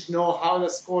judges know how the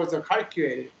scores are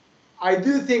calculated? I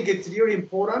do think it's really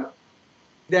important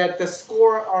that the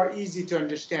score are easy to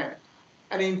understand.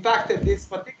 And in fact, that this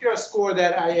particular score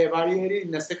that I evaluated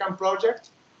in the second project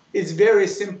is very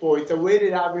simple. It's a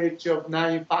weighted average of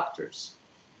 9 factors.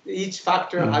 Each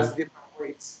factor has different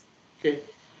weights. Okay,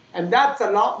 and that's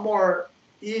a lot more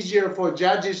easier for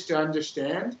judges to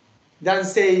understand than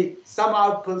say some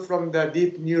output from the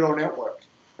deep neural network,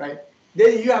 right?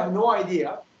 Then you have no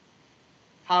idea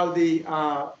how the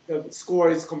score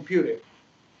is computed,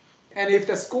 and if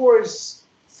the score is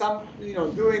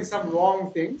doing some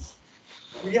wrong things,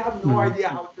 we have no idea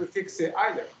how to fix it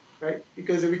either, right?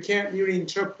 Because we can't really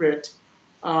interpret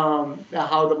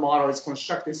how the model is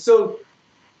constructed. So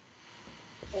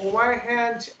on one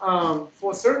hand,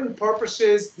 for certain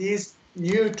purposes, these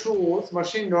new tools,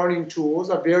 machine learning tools,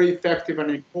 are very effective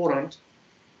and important.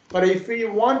 But if we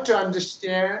want to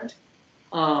understand,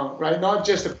 right, not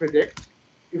just to predict,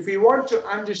 if we want to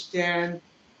understand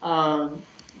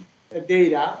the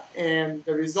data and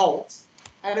the results,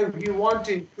 and if we want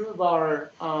to improve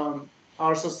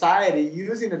our society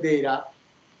using the data,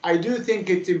 I do think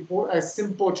it's important. As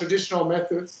simple traditional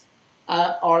methods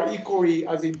are equally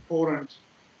as important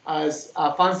as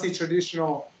fancy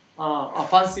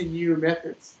new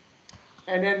methods.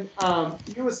 And then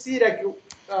you will see that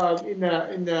in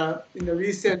the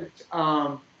recent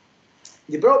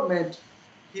development,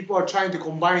 people are trying to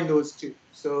combine those two.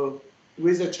 So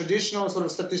with the traditional sort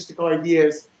of statistical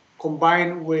ideas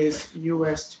combined with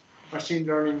newest machine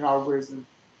learning algorithm.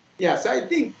 Yeah, so I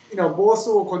think both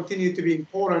will continue to be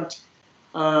important.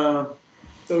 So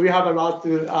we have a lot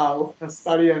to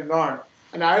study and learn.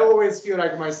 And I always feel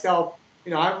like myself,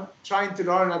 I'm trying to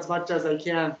learn as much as I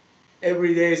can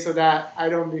every day so that I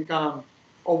don't become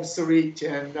obsolete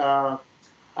and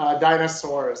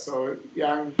dinosaur. So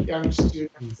young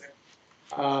students,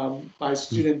 my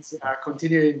students are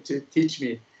continuing to teach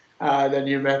me the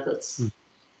new methods.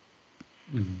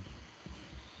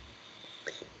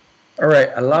 All right,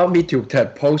 allow me to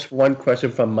pose one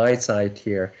question from my side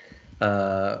here.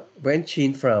 Wen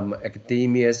Chin from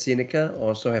Academia Sinica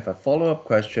also have a follow-up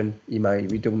question,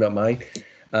 if you do not mind.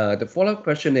 The follow-up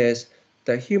question is,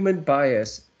 the human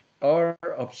bias are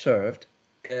observed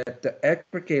at the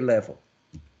aggregate level.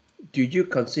 Do you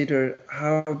consider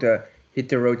how the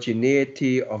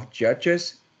heterogeneity of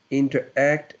judges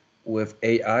interact with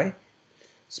AI?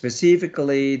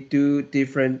 specifically, do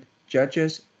different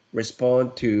judges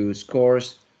respond to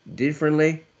scores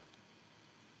differently?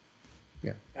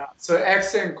 Yeah. So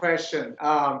excellent question.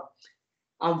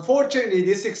 Unfortunately,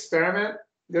 this experiment,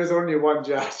 there's only one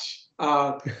judge.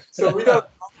 So we don't.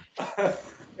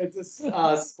 It's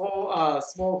a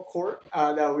small court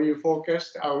that we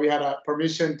focused. We had a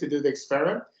permission to do the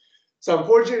experiment. So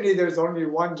unfortunately, there's only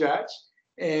one judge,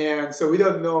 and so we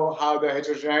don't know how the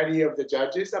heterogeneity of the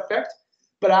judges affect.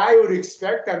 But I would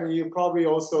expect, I mean, you're probably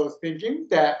also thinking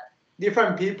that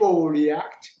different people will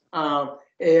react.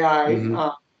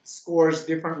 AI scores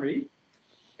differently,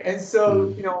 and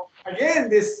so again,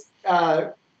 this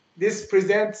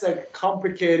presents a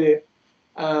complicated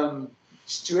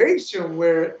situation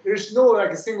where there's no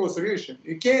like a single solution.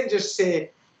 You can't just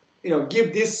say,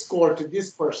 give this score to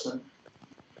this person,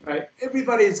 right?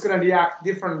 Everybody is going to react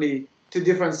differently to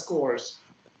different scores.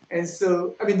 And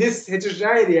so, I mean, this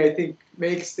heterogeneity, I think,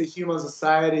 makes the human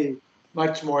society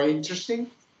much more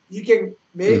interesting. You can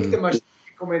make the machine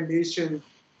recommendation,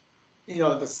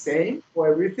 the same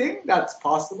for everything. That's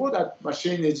possible. That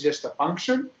machine is just a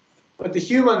function. But the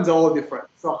humans are all different.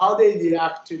 So how they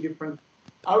react to different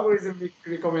algorithmic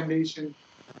recommendation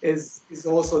is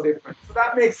also different. So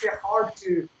that makes it hard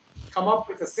to come up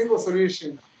with a single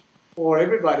solution for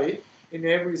everybody in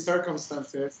every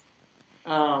circumstances.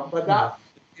 But that,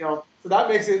 so that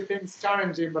makes things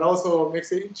challenging, but also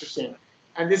makes it interesting.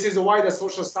 And this is why the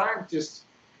social scientists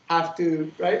have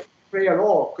to play a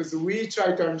role, because we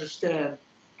try to understand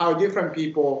how different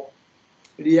people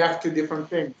react to different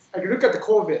things. Like look at the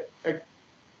COVID, like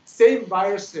same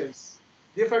viruses,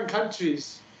 different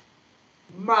countries,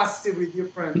 massively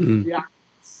different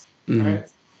reactions, right?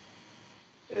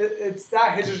 It's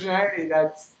that heterogeneity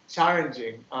that's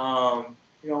challenging.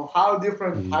 How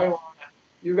different Taiwan,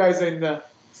 you guys are in the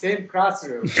same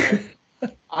classroom.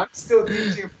 Right? I'm still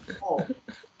teaching from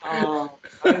home.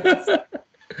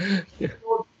 It's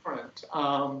so different.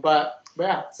 But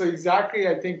yeah, so exactly,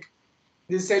 I think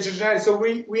this heterogeneity. So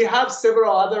we have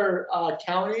several other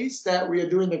counties that we are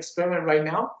doing the experiment right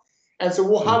now. And so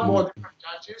we'll have more different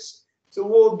judges. So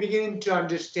we'll begin to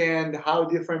understand how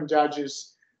different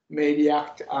judges may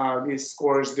react these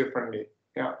scores differently.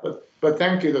 Yeah, but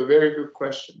thank you, the very good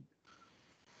question.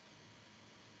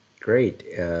 Great.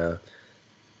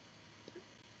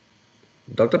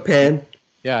 Dr. Pan.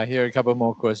 Yeah, here are a couple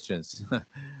more questions.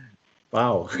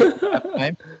 Wow.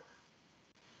 Time?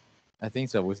 I think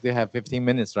so. We still have 15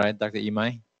 minutes, right, Dr.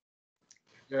 Imai?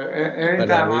 Yeah,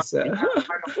 anytime.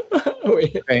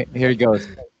 Okay, here it goes.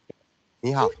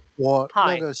 你好，我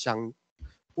Hi. 那个想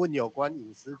问有关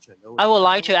隐私权的问题。 I would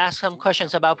like to ask some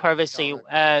questions about privacy,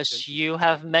 as you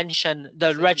have mentioned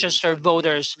the registered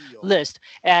voters list,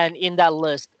 and in that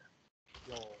list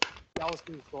有标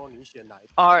示说你选哪一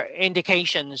are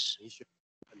indications 你选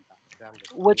很大这样的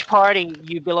which party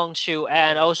you belong to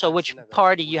and also which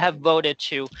party you have voted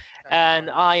to.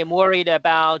 And I am worried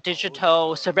about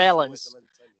digital surveillance,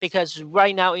 because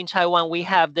right now in Taiwan we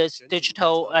have this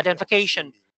digital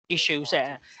identification issues,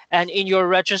 and in your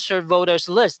registered voters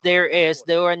list there is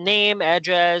their name,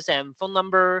 address, and phone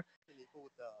number, 进一步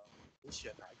的你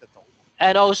选哪一个总统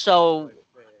and also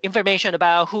会 information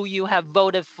about who you have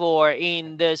voted for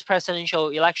in this presidential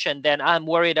election. Then I'm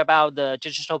worried about the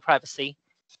digital privacy.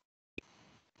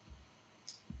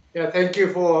 Yeah, thank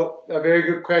you for a very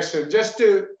good question. Just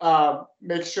to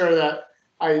make sure that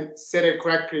I said it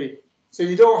correctly. So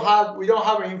we don't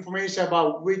have information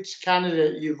about which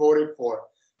candidate you voted for,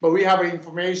 but we have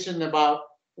information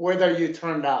about whether you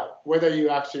turned out, whether you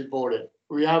actually voted.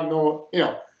 We have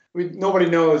nobody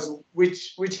knows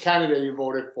which candidate you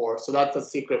voted for. So that's the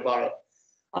secret about it.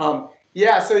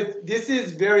 Yeah, so this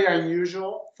is very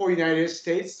unusual for United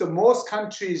States. So most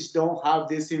countries don't have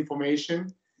this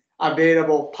information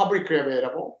available, publicly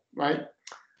available, right?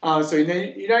 So in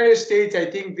the United States, I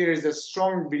think there is a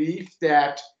strong belief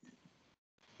that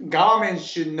government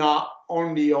should not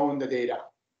only own the data.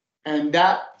 And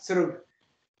that sort of,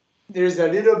 there's a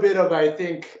little bit of, I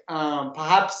think,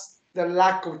 perhaps the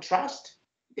lack of trust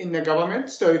in the government.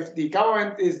 So if the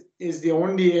government is the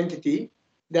only entity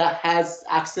that has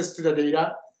access to the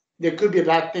data, there could be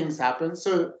bad things happen.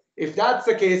 So if that's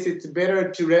the case, it's better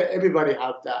to let everybody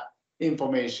have that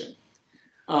information.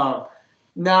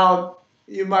 Now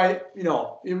you might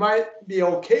be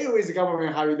okay with the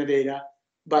government having the data,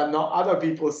 but not other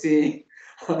people seeing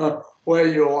where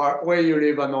you are, where you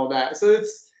live, and all that. So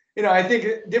it's I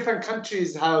think different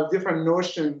countries have different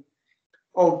notion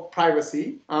of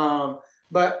privacy,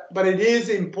 but it is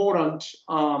important,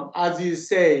 as you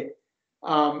say,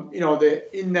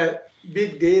 in the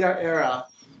big data era,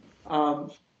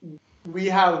 we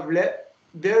have let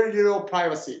very little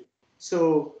privacy.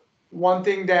 So one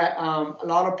thing that a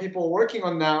lot of people are working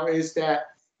on now is that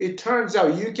it turns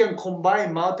out you can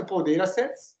combine multiple data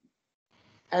sets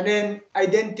and then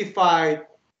identify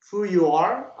who you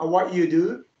are and what you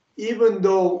do, even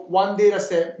though one data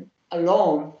set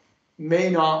alone may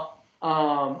not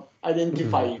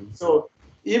identify you. So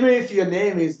even if your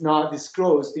name is not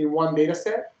disclosed in one data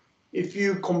set, if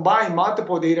you combine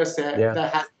multiple data set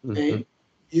that has the name,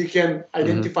 you can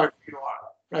identify who you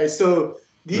are, right? So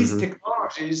these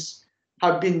technologies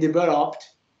have been developed,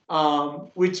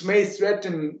 which may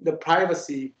threaten the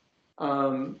privacy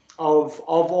of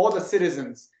all the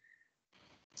citizens.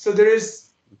 So there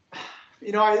is,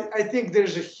 I think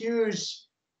there's a huge,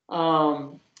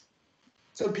 so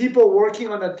people working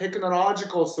on a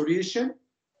technological solution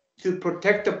to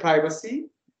protect the privacy.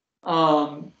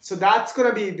 So that's going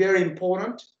to be very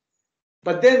important.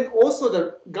 But then also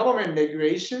the government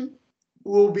regulation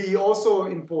will be also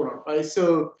important, right?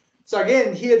 So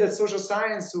again, here the social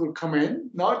science will come in,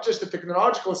 not just the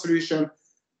technological solution,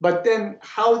 but then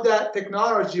how that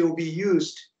technology will be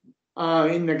used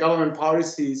in the government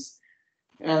policies.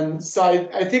 And so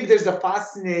I think there's a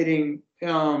fascinating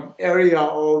area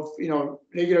of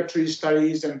regulatory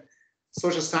studies and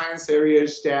social science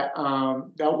areas that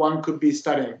that one could be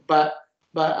studying. But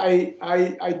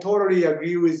I totally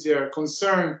agree with your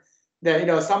concern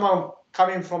that someone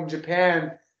coming from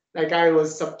Japan, like I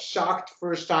was shocked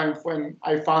first time when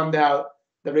I found out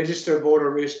the registered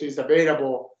voter list is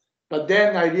available. But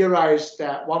then I realized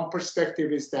that one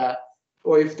perspective is that,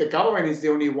 or if the government is the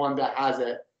only one that has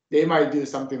it, they might do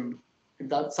something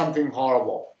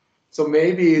horrible. So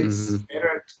maybe it's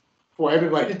better for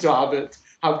everybody to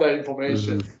have that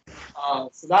information.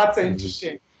 So that's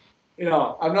interesting.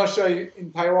 I'm not sure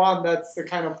in Taiwan that's the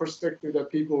kind of perspective that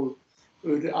people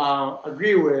would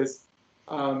agree with.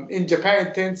 In Japan,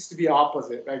 it tends to be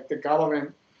opposite. Like the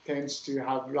government tends to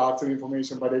have lots of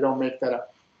information, but they don't make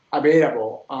that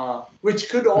available, which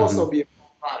could also be a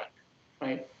product,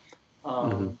 right?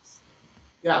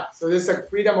 Yeah, so there's a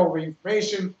freedom of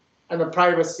information and the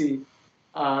privacy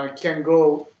can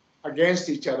go against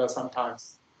each other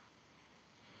sometimes.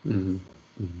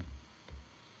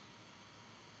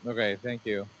 Okay, thank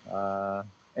you.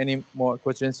 Any more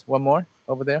questions? One more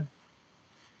over there.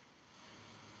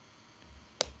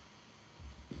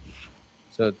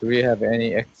 So do we have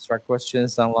any extra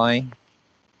questions online?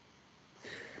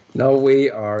 No, we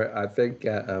are. I think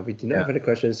we do not have any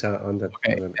questions on the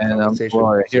conversation.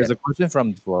 Floor. Here's a question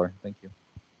from the floor. Thank you.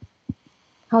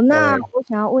 好，那我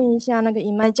想要问一下那个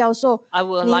尹麦教授， I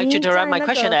would like to direct my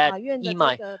question at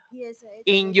Imai.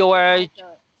 In your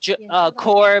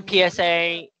core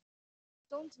PSA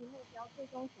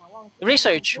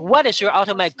research, what is your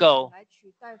ultimate goal?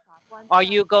 Are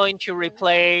you going to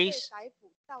replace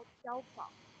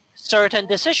certain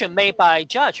decision made by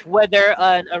judge, whether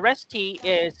an arrestee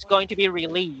is going to be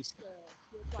released?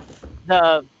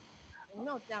 The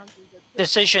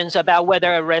decisions about whether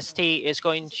arrestee is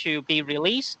going to be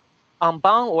released on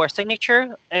bond or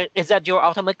signature, is that your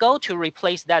ultimate goal, to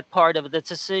replace that part of the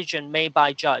decision made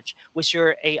by judge with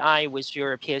your AI, with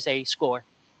your PSA score?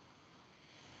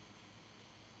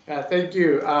 Yeah, thank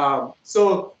you.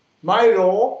 So my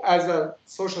role as a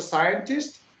social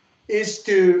scientist is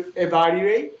to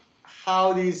evaluate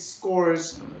how these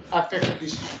scores affect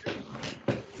decision.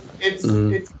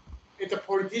 It's a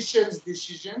politician's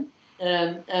decision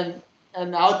and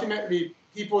ultimately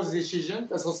people's decision,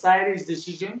 the society's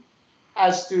decision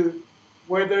as to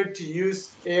whether to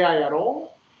use AI at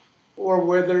all, or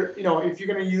whether, if you're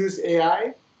going to use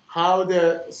AI, how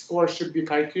the score should be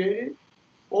calculated.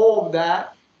 All of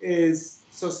that is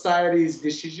society's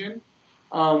decision.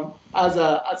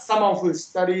 As someone who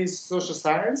studies social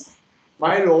science,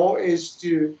 my role is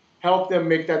to help them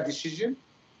make that decision.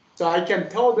 So I can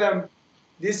tell them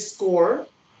this score,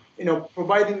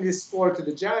 providing this score to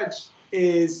the judge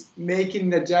is making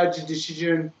the judge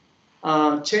decision,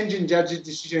 changing judge's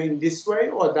decision in this way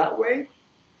or that way.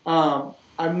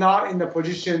 I'm not in the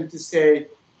position to say,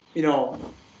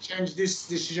 change this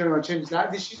decision or change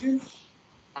that decision.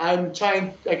 I'm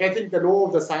trying, I think the role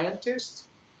of the scientist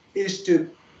is to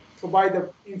provide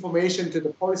the information to the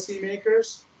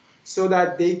policymakers so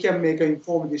that they can make an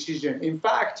informed decision. In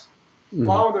fact,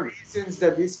 one of the reasons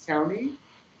that this county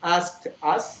asked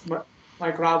us,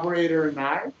 my collaborator and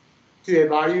I, to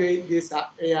evaluate this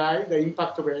AI, the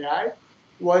impact of AI,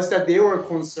 was that they were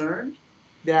concerned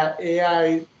that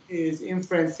AI is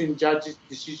influencing judges'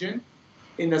 decision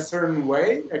in a certain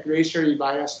way, like racially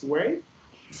biased way.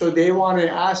 So they wanted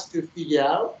us to figure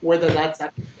out whether that's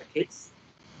actually the case.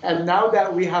 And now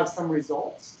that we have some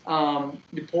results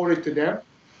reported to them,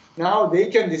 now they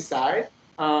can decide,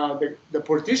 the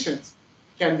politicians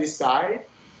can decide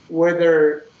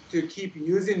whether to keep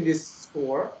using this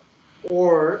score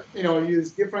or,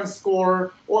 use different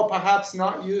score or perhaps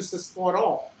not use the score at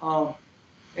all.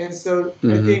 And so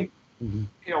I think,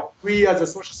 we as a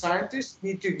social scientists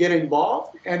need to get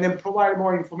involved and then provide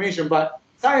more information, but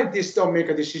scientists don't make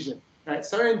a decision, right?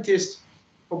 Scientists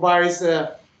provides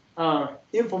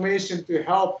information to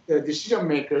help the decision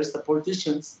makers, the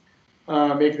politicians,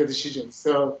 make the decisions.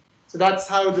 So that's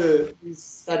how these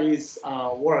studies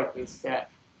work. Is that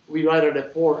we write a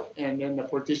report, and then the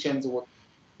politicians will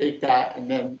take that, and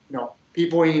then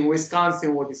people in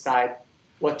Wisconsin will decide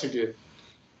what to do.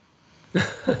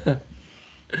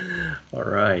 All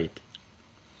right.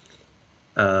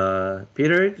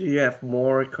 Peter, do you have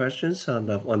more questions on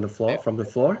the floor from the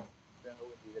floor?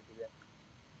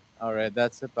 All right,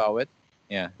 that's about it.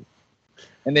 Yeah.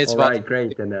 And it's all right,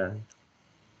 great. And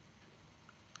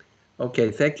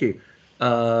okay, thank you.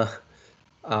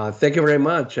 Thank you very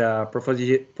much,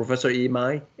 Professor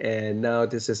Imai. And now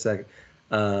this is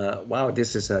wow,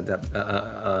 this is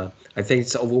I think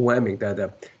it's overwhelming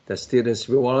that the students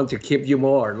will want to keep you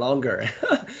longer.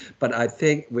 But I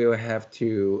think we'll have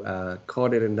to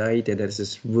call it a night. And this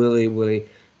is really, really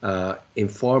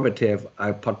informative.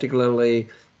 I particularly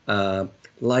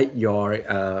like your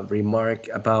remark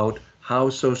about how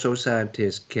social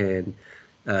scientists can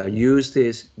use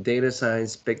this data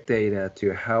science, big data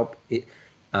to help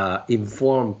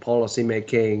inform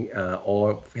policymaking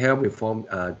or help inform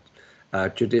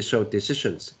judicial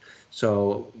decisions.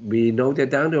 So we know that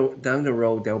down the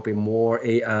road there will be more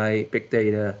AI, big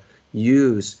data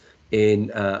used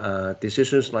in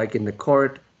decisions like in the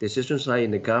court, decisions like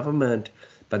in the government.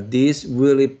 But these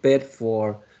really bid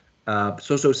for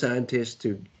social scientists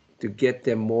to get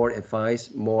them more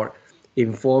advice, more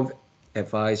informed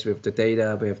advice with the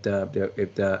data, with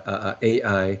the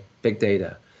AI, big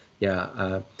data.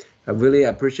 Yeah, I really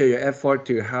appreciate your effort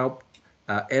to help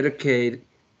educate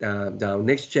the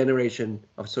next generation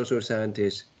of social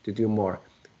scientists to do more.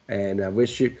 And I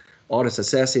wish you all the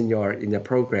success in your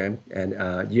program. And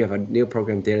you have a new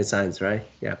program, data science, right?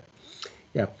 Yeah,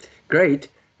 yeah, great.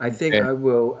 I think I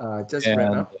will just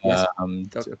wrap up. Yes,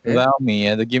 allow me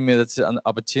and to give me an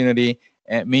opportunity,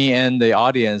 and me and the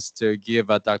audience, to give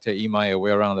Dr. Imai a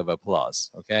well round of applause.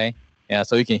 Okay, yeah,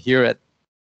 so you can hear it.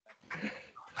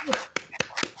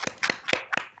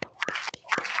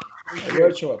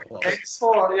 Virtual applause.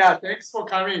 Thanks for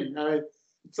coming.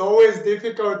 It's always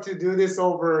difficult to do this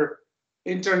over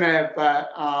internet,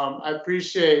 but I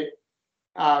appreciate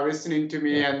listening to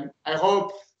me, and I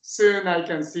hope soon I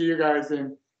can see you guys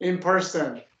in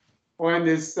person when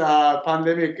this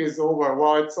pandemic is over.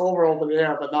 Well, it's over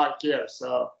there, but not here.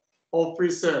 So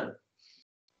hopefully soon.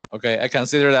 Okay, I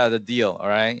consider that a deal. All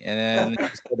right, and then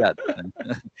say that.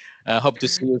 I hope to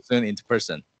see you soon in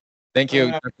person. Thank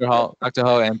you, Dr.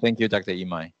 Ho, and thank you, Dr.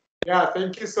 Imai. Yeah,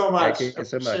 thank you so much. Thank you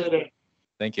so much.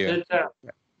 Thank you. Take care.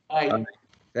 Bye.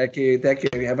 Thank you.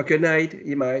 Have a good night,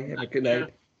 Imai. Have a good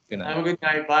night. Good night. Have a good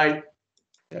night. Bye.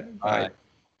 Yeah, bye.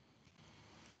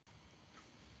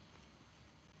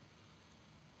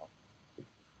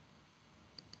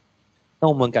 那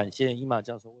我们感谢伊玛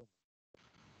教授。